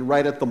sitting in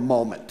right at the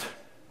moment.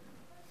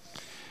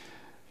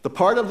 The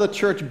part of the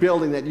church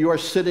building that you are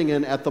sitting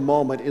in at the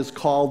moment is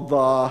called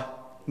the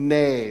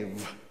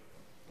nave.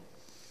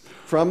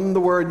 From the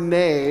word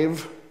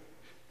nave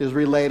is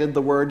related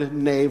the word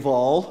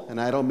naval, and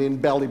I don't mean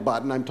belly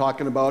button, I'm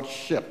talking about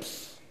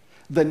ships.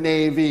 The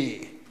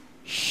navy,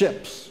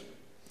 ships.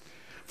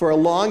 For a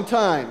long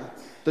time,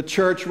 the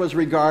church was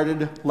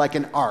regarded like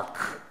an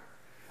ark,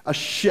 a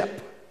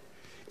ship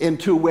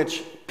into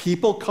which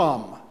people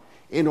come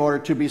in order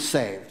to be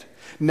saved.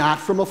 Not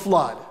from a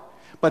flood,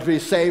 but to be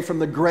saved from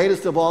the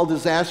greatest of all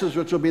disasters,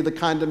 which will be the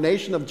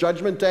condemnation of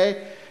Judgment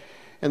Day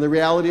and the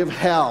reality of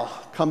hell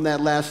come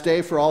that last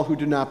day for all who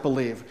do not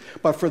believe.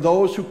 But for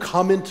those who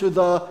come into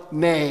the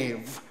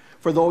nave,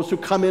 for those who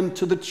come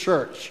into the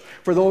church,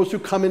 for those who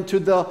come into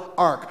the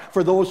ark,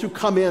 for those who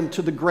come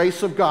into the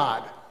grace of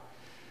God,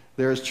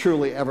 there is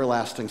truly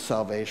everlasting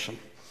salvation.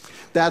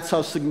 That's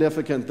how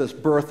significant this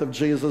birth of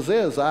Jesus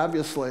is,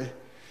 obviously.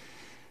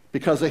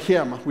 Because of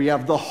him, we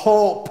have the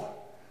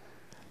hope,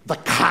 the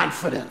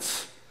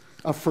confidence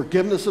of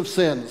forgiveness of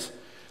sins,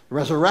 the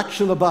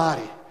resurrection of the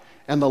body,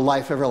 and the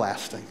life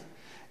everlasting.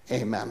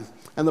 Amen.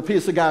 And the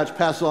peace of God which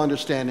passes all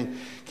understanding,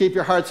 keep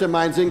your hearts and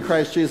minds in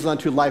Christ Jesus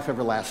unto life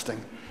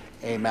everlasting.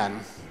 Amen.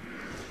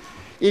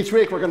 Each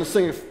week we're going to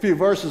sing a few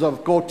verses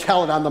of Go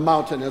Tell It on the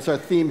Mountain. It's our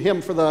theme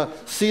hymn for the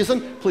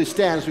season. Please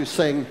stand as we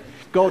sing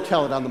Go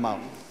Tell It on the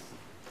Mountain.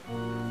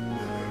 Oh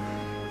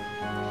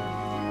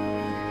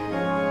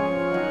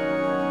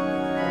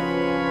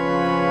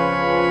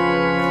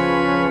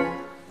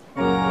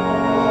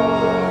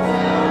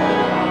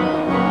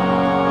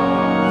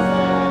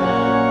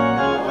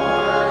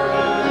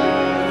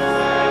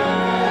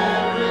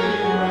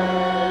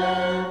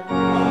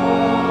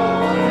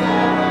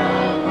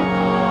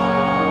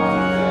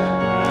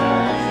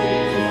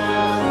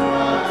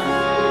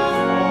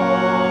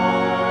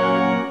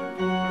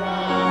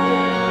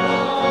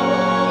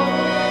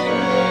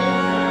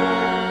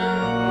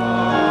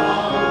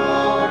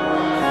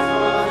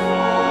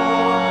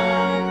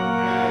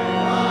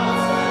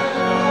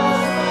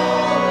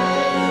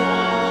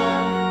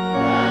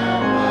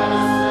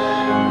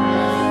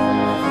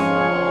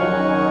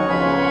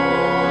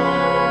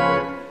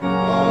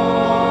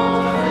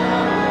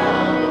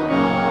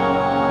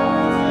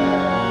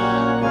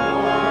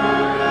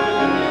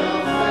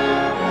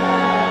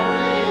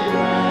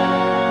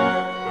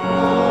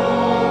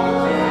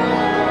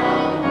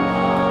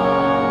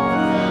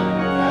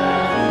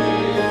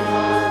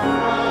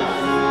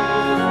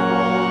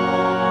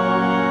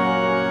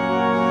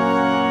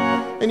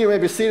And you may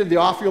be seated. The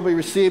offering will be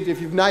received. If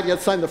you've not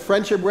yet signed the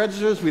friendship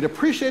registers, we'd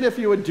appreciate it if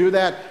you would do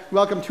that.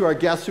 Welcome to our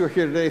guests who are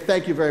here today.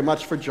 Thank you very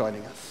much for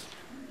joining us.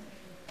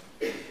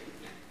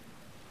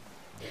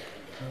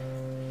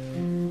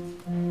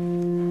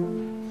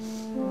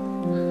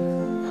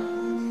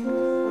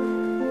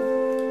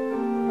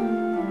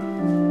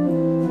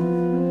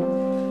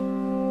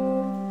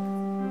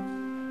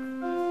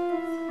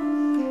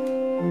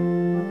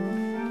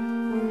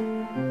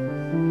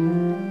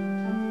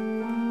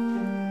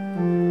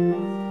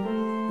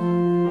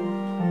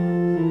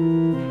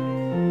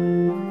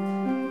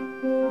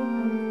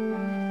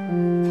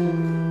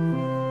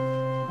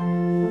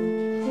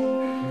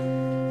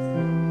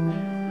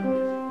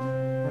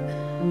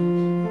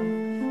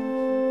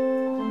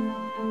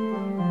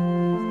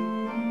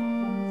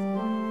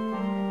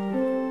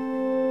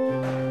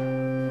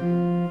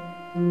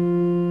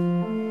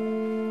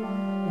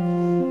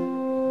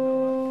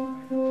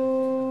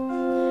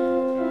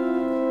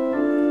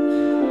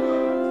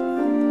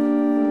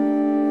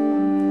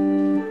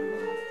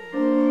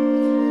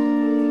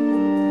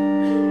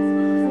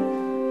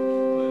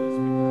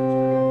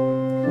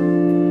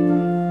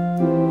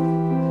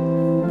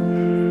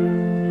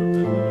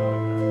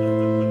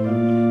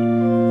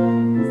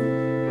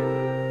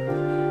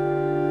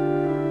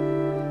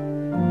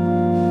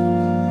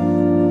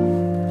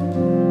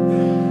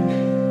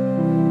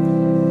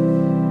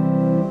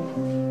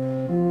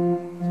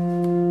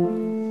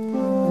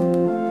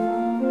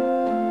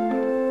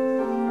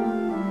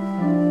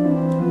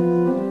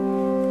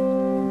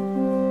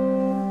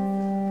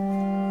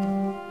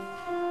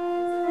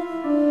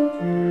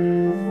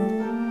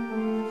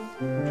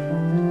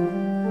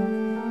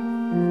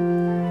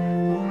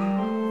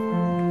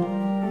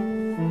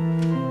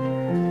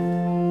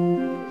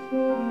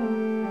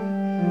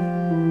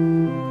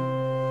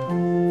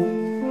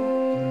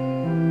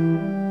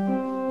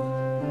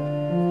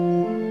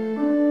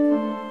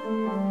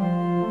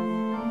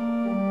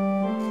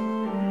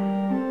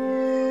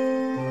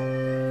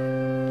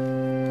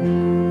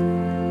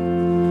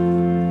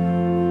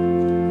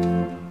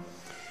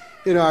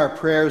 In our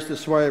prayers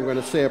this morning, we're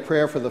going to say a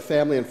prayer for the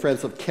family and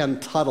friends of Ken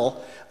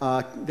Tuttle.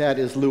 That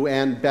is Lou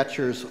Ann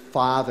Betcher's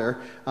father.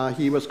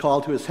 He was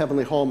called to his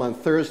heavenly home on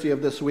Thursday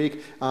of this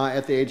week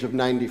at the age of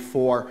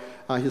 94.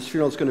 His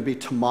funeral is going to be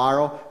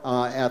tomorrow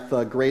at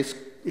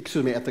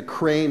the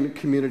Crane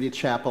Community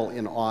Chapel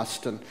in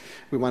Austin.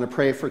 We want to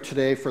pray for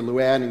today for Lou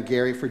Ann and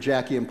Gary, for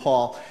Jackie and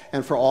Paul,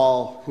 and for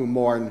all who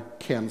mourn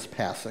Ken's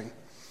passing.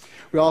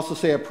 We also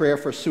say a prayer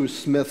for Sue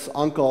Smith's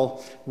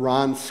uncle,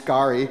 Ron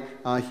Scari.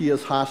 He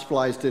is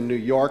hospitalized in New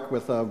York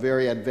with a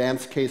very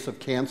advanced case of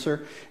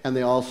cancer, and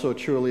they also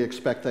truly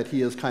expect that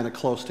he is kind of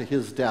close to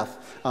his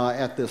death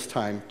at this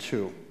time,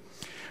 too.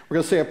 We're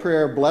going to say a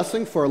prayer of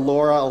blessing for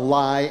Laura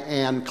Lai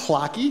Ann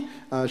Clockey.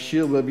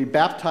 She will be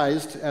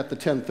baptized at the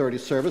 10:30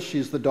 service.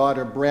 She's the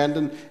daughter of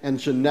Brandon and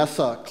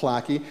Janessa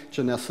Clockey,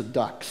 Janessa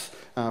Ducks,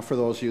 for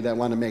those of you that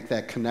want to make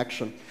that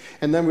connection.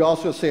 And then we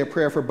also say a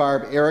prayer for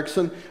Barb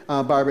Erickson.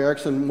 Barb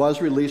Erickson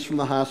was released from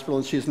the hospital,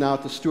 and she's now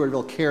at the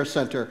Stewartville Care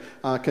Center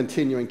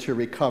continuing to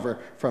recover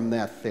from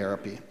that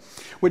therapy.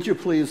 Would you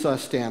please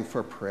stand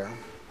for prayer?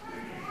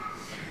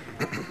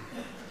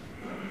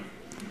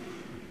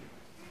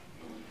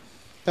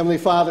 Heavenly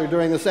Father,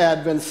 during this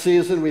Advent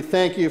season, we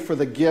thank you for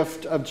the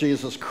gift of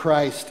Jesus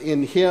Christ.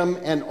 In him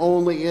and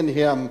only in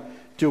him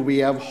do we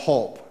have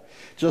hope.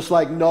 Just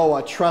like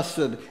Noah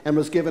trusted and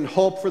was given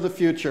hope for the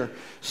future,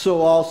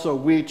 so also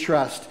we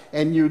trust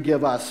and you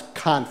give us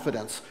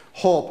confidence,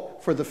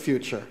 hope for the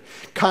future.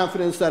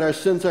 Confidence that our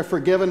sins are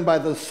forgiven by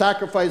the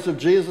sacrifice of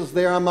Jesus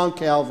there on Mount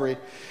Calvary.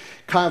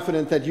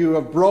 Confident that you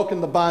have broken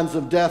the bonds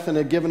of death and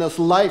have given us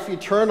life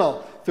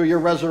eternal through your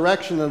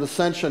resurrection and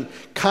ascension.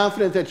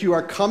 Confident that you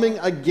are coming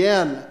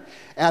again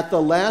at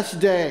the last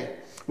day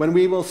when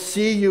we will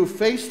see you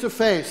face to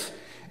face,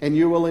 and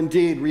you will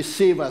indeed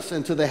receive us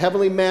into the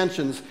heavenly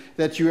mansions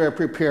that you have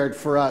prepared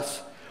for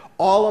us.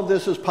 All of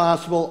this is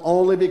possible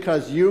only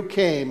because you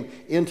came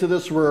into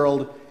this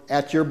world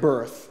at your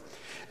birth.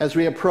 As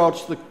we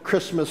approach the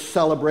Christmas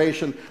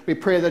celebration, we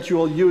pray that you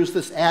will use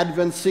this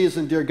Advent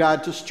season, dear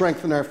God, to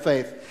strengthen our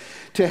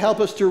faith, to help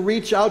us to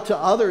reach out to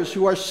others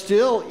who are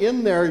still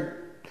in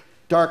their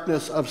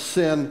darkness of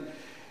sin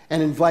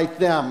and invite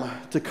them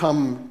to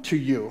come to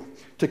you,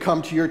 to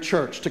come to your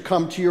church, to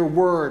come to your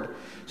word,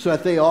 so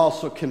that they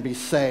also can be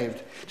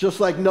saved. Just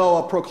like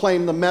Noah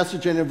proclaimed the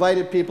message and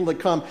invited people to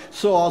come,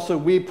 so also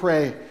we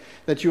pray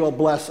that you will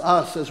bless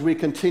us as we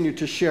continue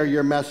to share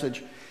your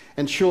message.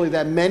 And surely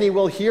that many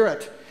will hear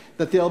it,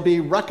 that they'll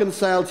be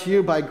reconciled to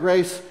you by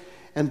grace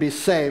and be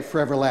saved for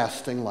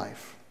everlasting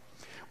life.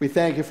 We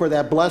thank you for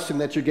that blessing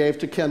that you gave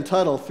to Ken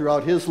Tuttle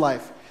throughout his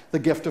life, the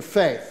gift of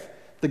faith,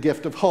 the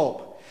gift of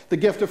hope, the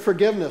gift of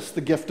forgiveness,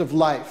 the gift of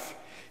life.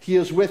 He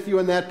is with you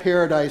in that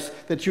paradise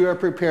that you have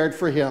prepared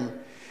for him.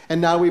 And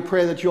now we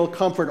pray that you'll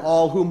comfort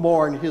all who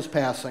mourn his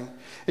passing,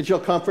 that you'll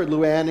comfort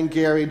Lou Ann and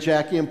Gary,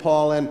 Jackie and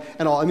Paul, and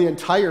the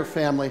entire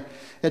family,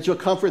 that you'll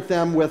comfort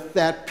them with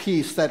that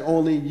peace that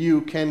only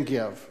you can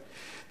give,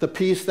 the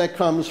peace that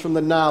comes from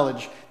the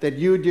knowledge that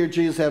you, dear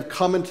Jesus, have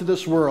come into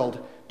this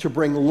world to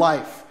bring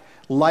life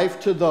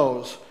to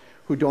those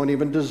who don't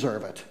even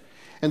deserve it.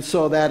 And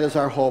so that is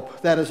our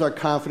hope, that is our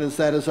confidence,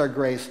 that is our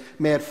grace.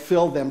 May it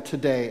fill them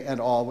today and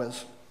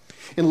always.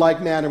 In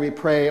like manner, we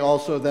pray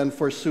also then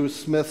for Sue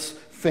Smith's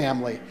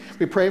family.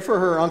 We pray for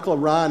her Uncle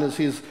Ron as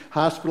he's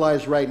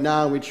hospitalized right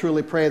now. We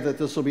truly pray that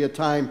this will be a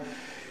time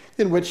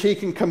in which he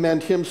can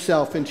commend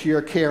himself into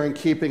your care and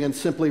keeping and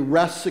simply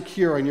rest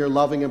secure in your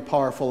loving and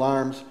powerful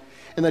arms.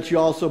 And that you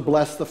also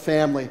bless the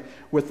family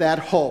with that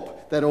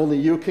hope that only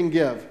you can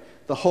give,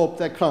 the hope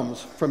that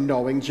comes from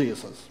knowing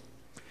Jesus.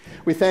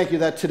 We thank you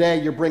that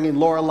today you're bringing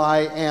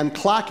Lorelei and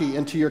Clocky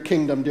into your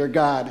kingdom, dear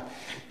God.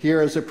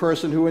 Here is a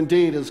person who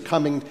indeed is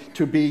coming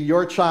to be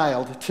your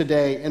child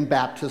today in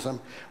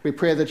baptism. We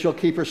pray that you'll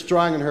keep her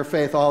strong in her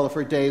faith all of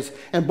her days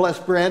and bless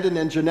Brandon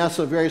and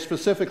Janessa very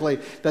specifically,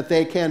 that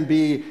they can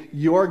be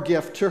your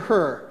gift to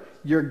her,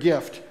 your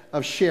gift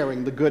of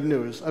sharing the good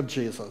news of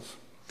Jesus.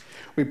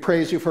 We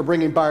praise you for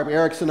bringing Barb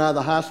Erickson out of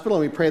the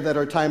hospital, and we pray that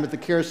our time at the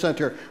care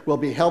center will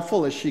be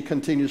helpful as she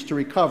continues to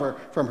recover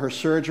from her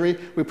surgery.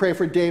 We pray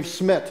for Dave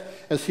Smith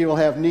as he will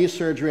have knee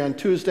surgery on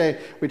Tuesday.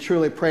 We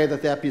truly pray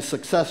that that be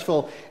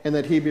successful and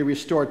that he be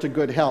restored to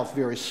good health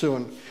very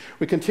soon.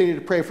 We continue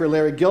to pray for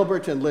Larry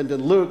Gilbert and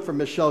Lyndon Luke, for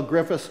Michelle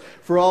Griffiths,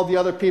 for all the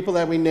other people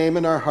that we name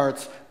in our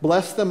hearts.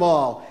 Bless them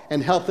all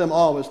and help them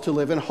always to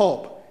live in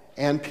hope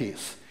and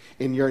peace.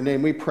 In your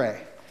name we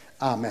pray.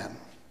 Amen.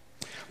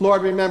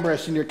 Lord, remember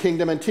us in your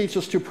kingdom and teach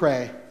us to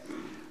pray.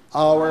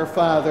 Our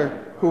Father,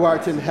 who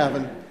art in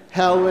heaven,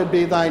 hallowed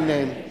be thy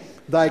name.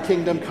 Thy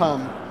kingdom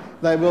come,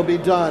 thy will be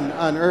done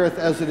on earth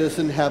as it is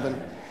in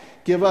heaven.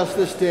 Give us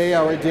this day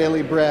our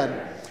daily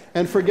bread,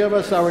 and forgive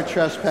us our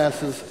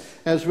trespasses,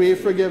 as we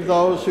forgive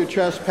those who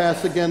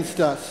trespass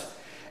against us.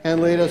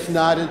 And lead us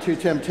not into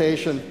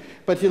temptation,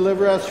 but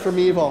deliver us from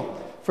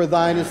evil. For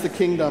thine is the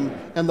kingdom,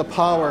 and the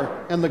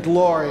power, and the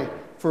glory,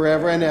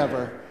 forever and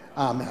ever.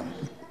 Amen.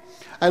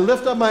 I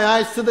lift up my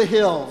eyes to the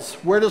hills.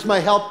 Where does my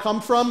help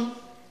come from?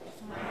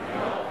 My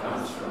help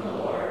comes from the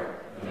Lord,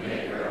 the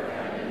maker of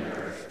heaven and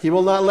earth. He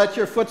will not let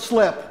your foot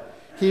slip.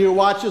 He who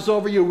watches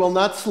over you will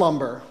not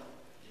slumber.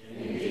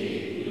 Indeed,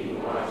 he who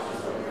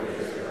watches over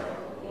Israel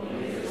will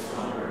neither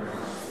slumber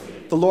nor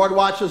sleep. The Lord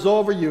watches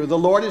over you. The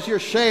Lord is your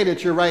shade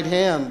at your right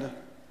hand.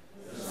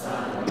 The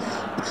sun will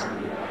not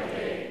harm you by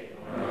day,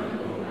 nor the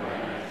moon by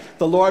night.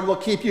 The Lord will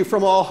keep you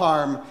from all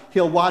harm.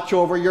 He'll watch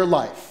over your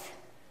life.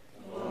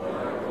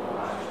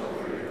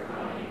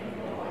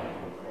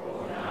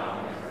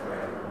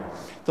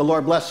 The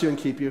Lord bless you and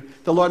keep you.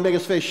 The Lord make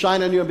his face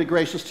shine on you and be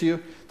gracious to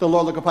you. The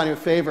Lord look upon you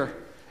with favor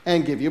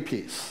and give you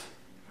peace.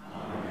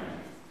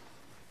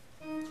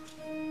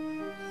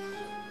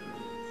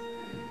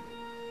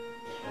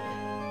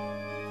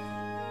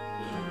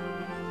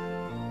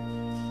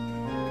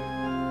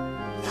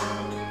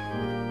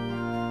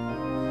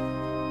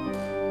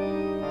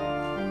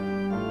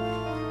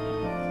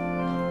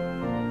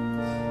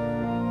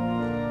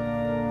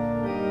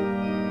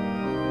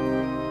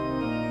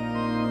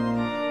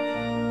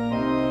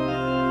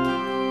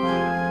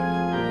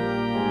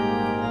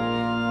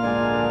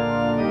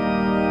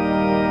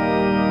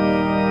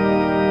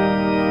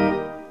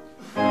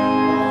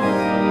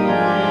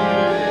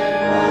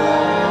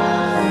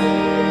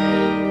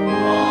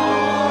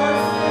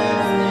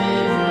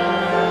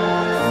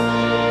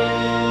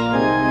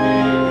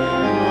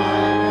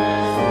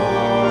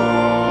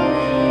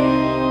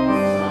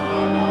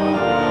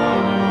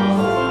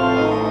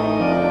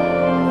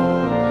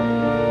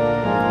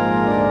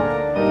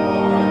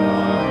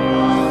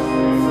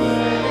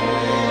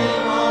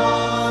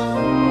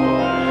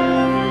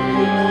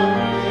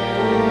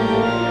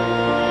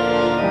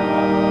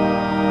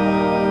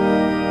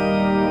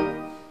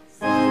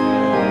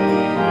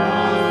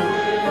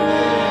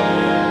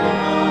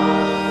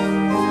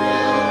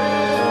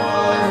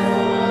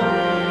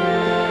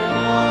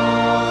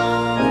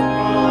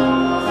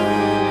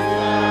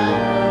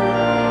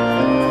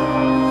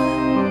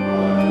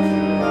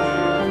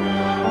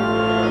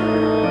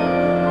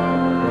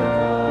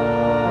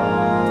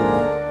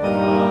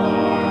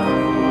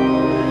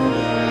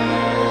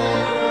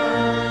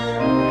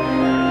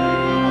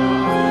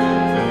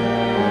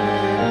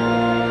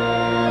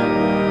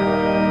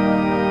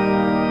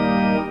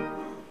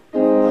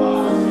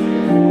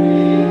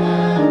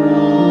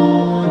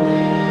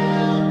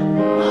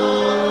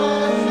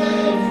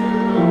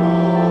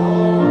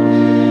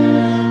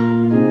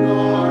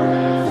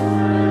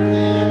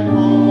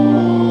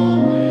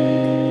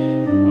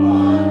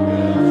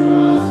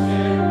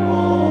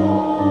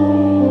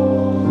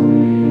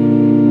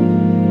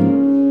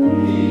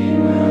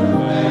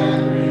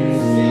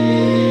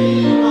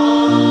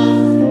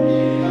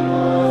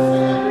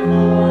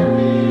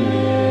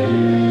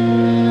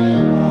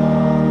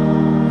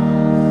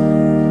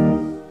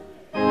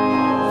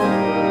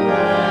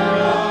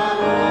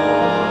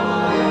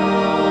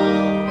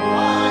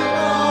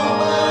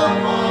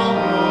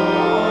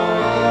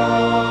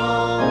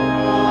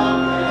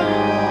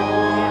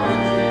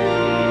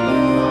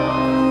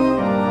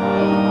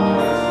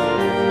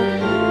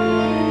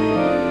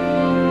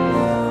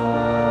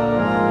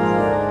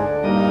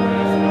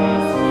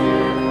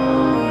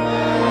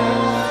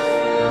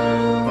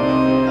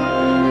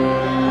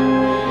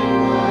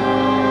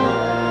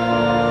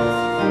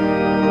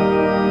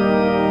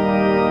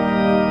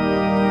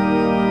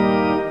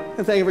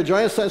 and thank you for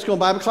joining us. Sunday School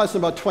Bible class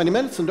in about 20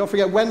 minutes. And don't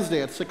forget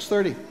Wednesday at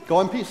 6:30.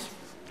 Go in peace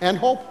and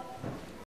hope.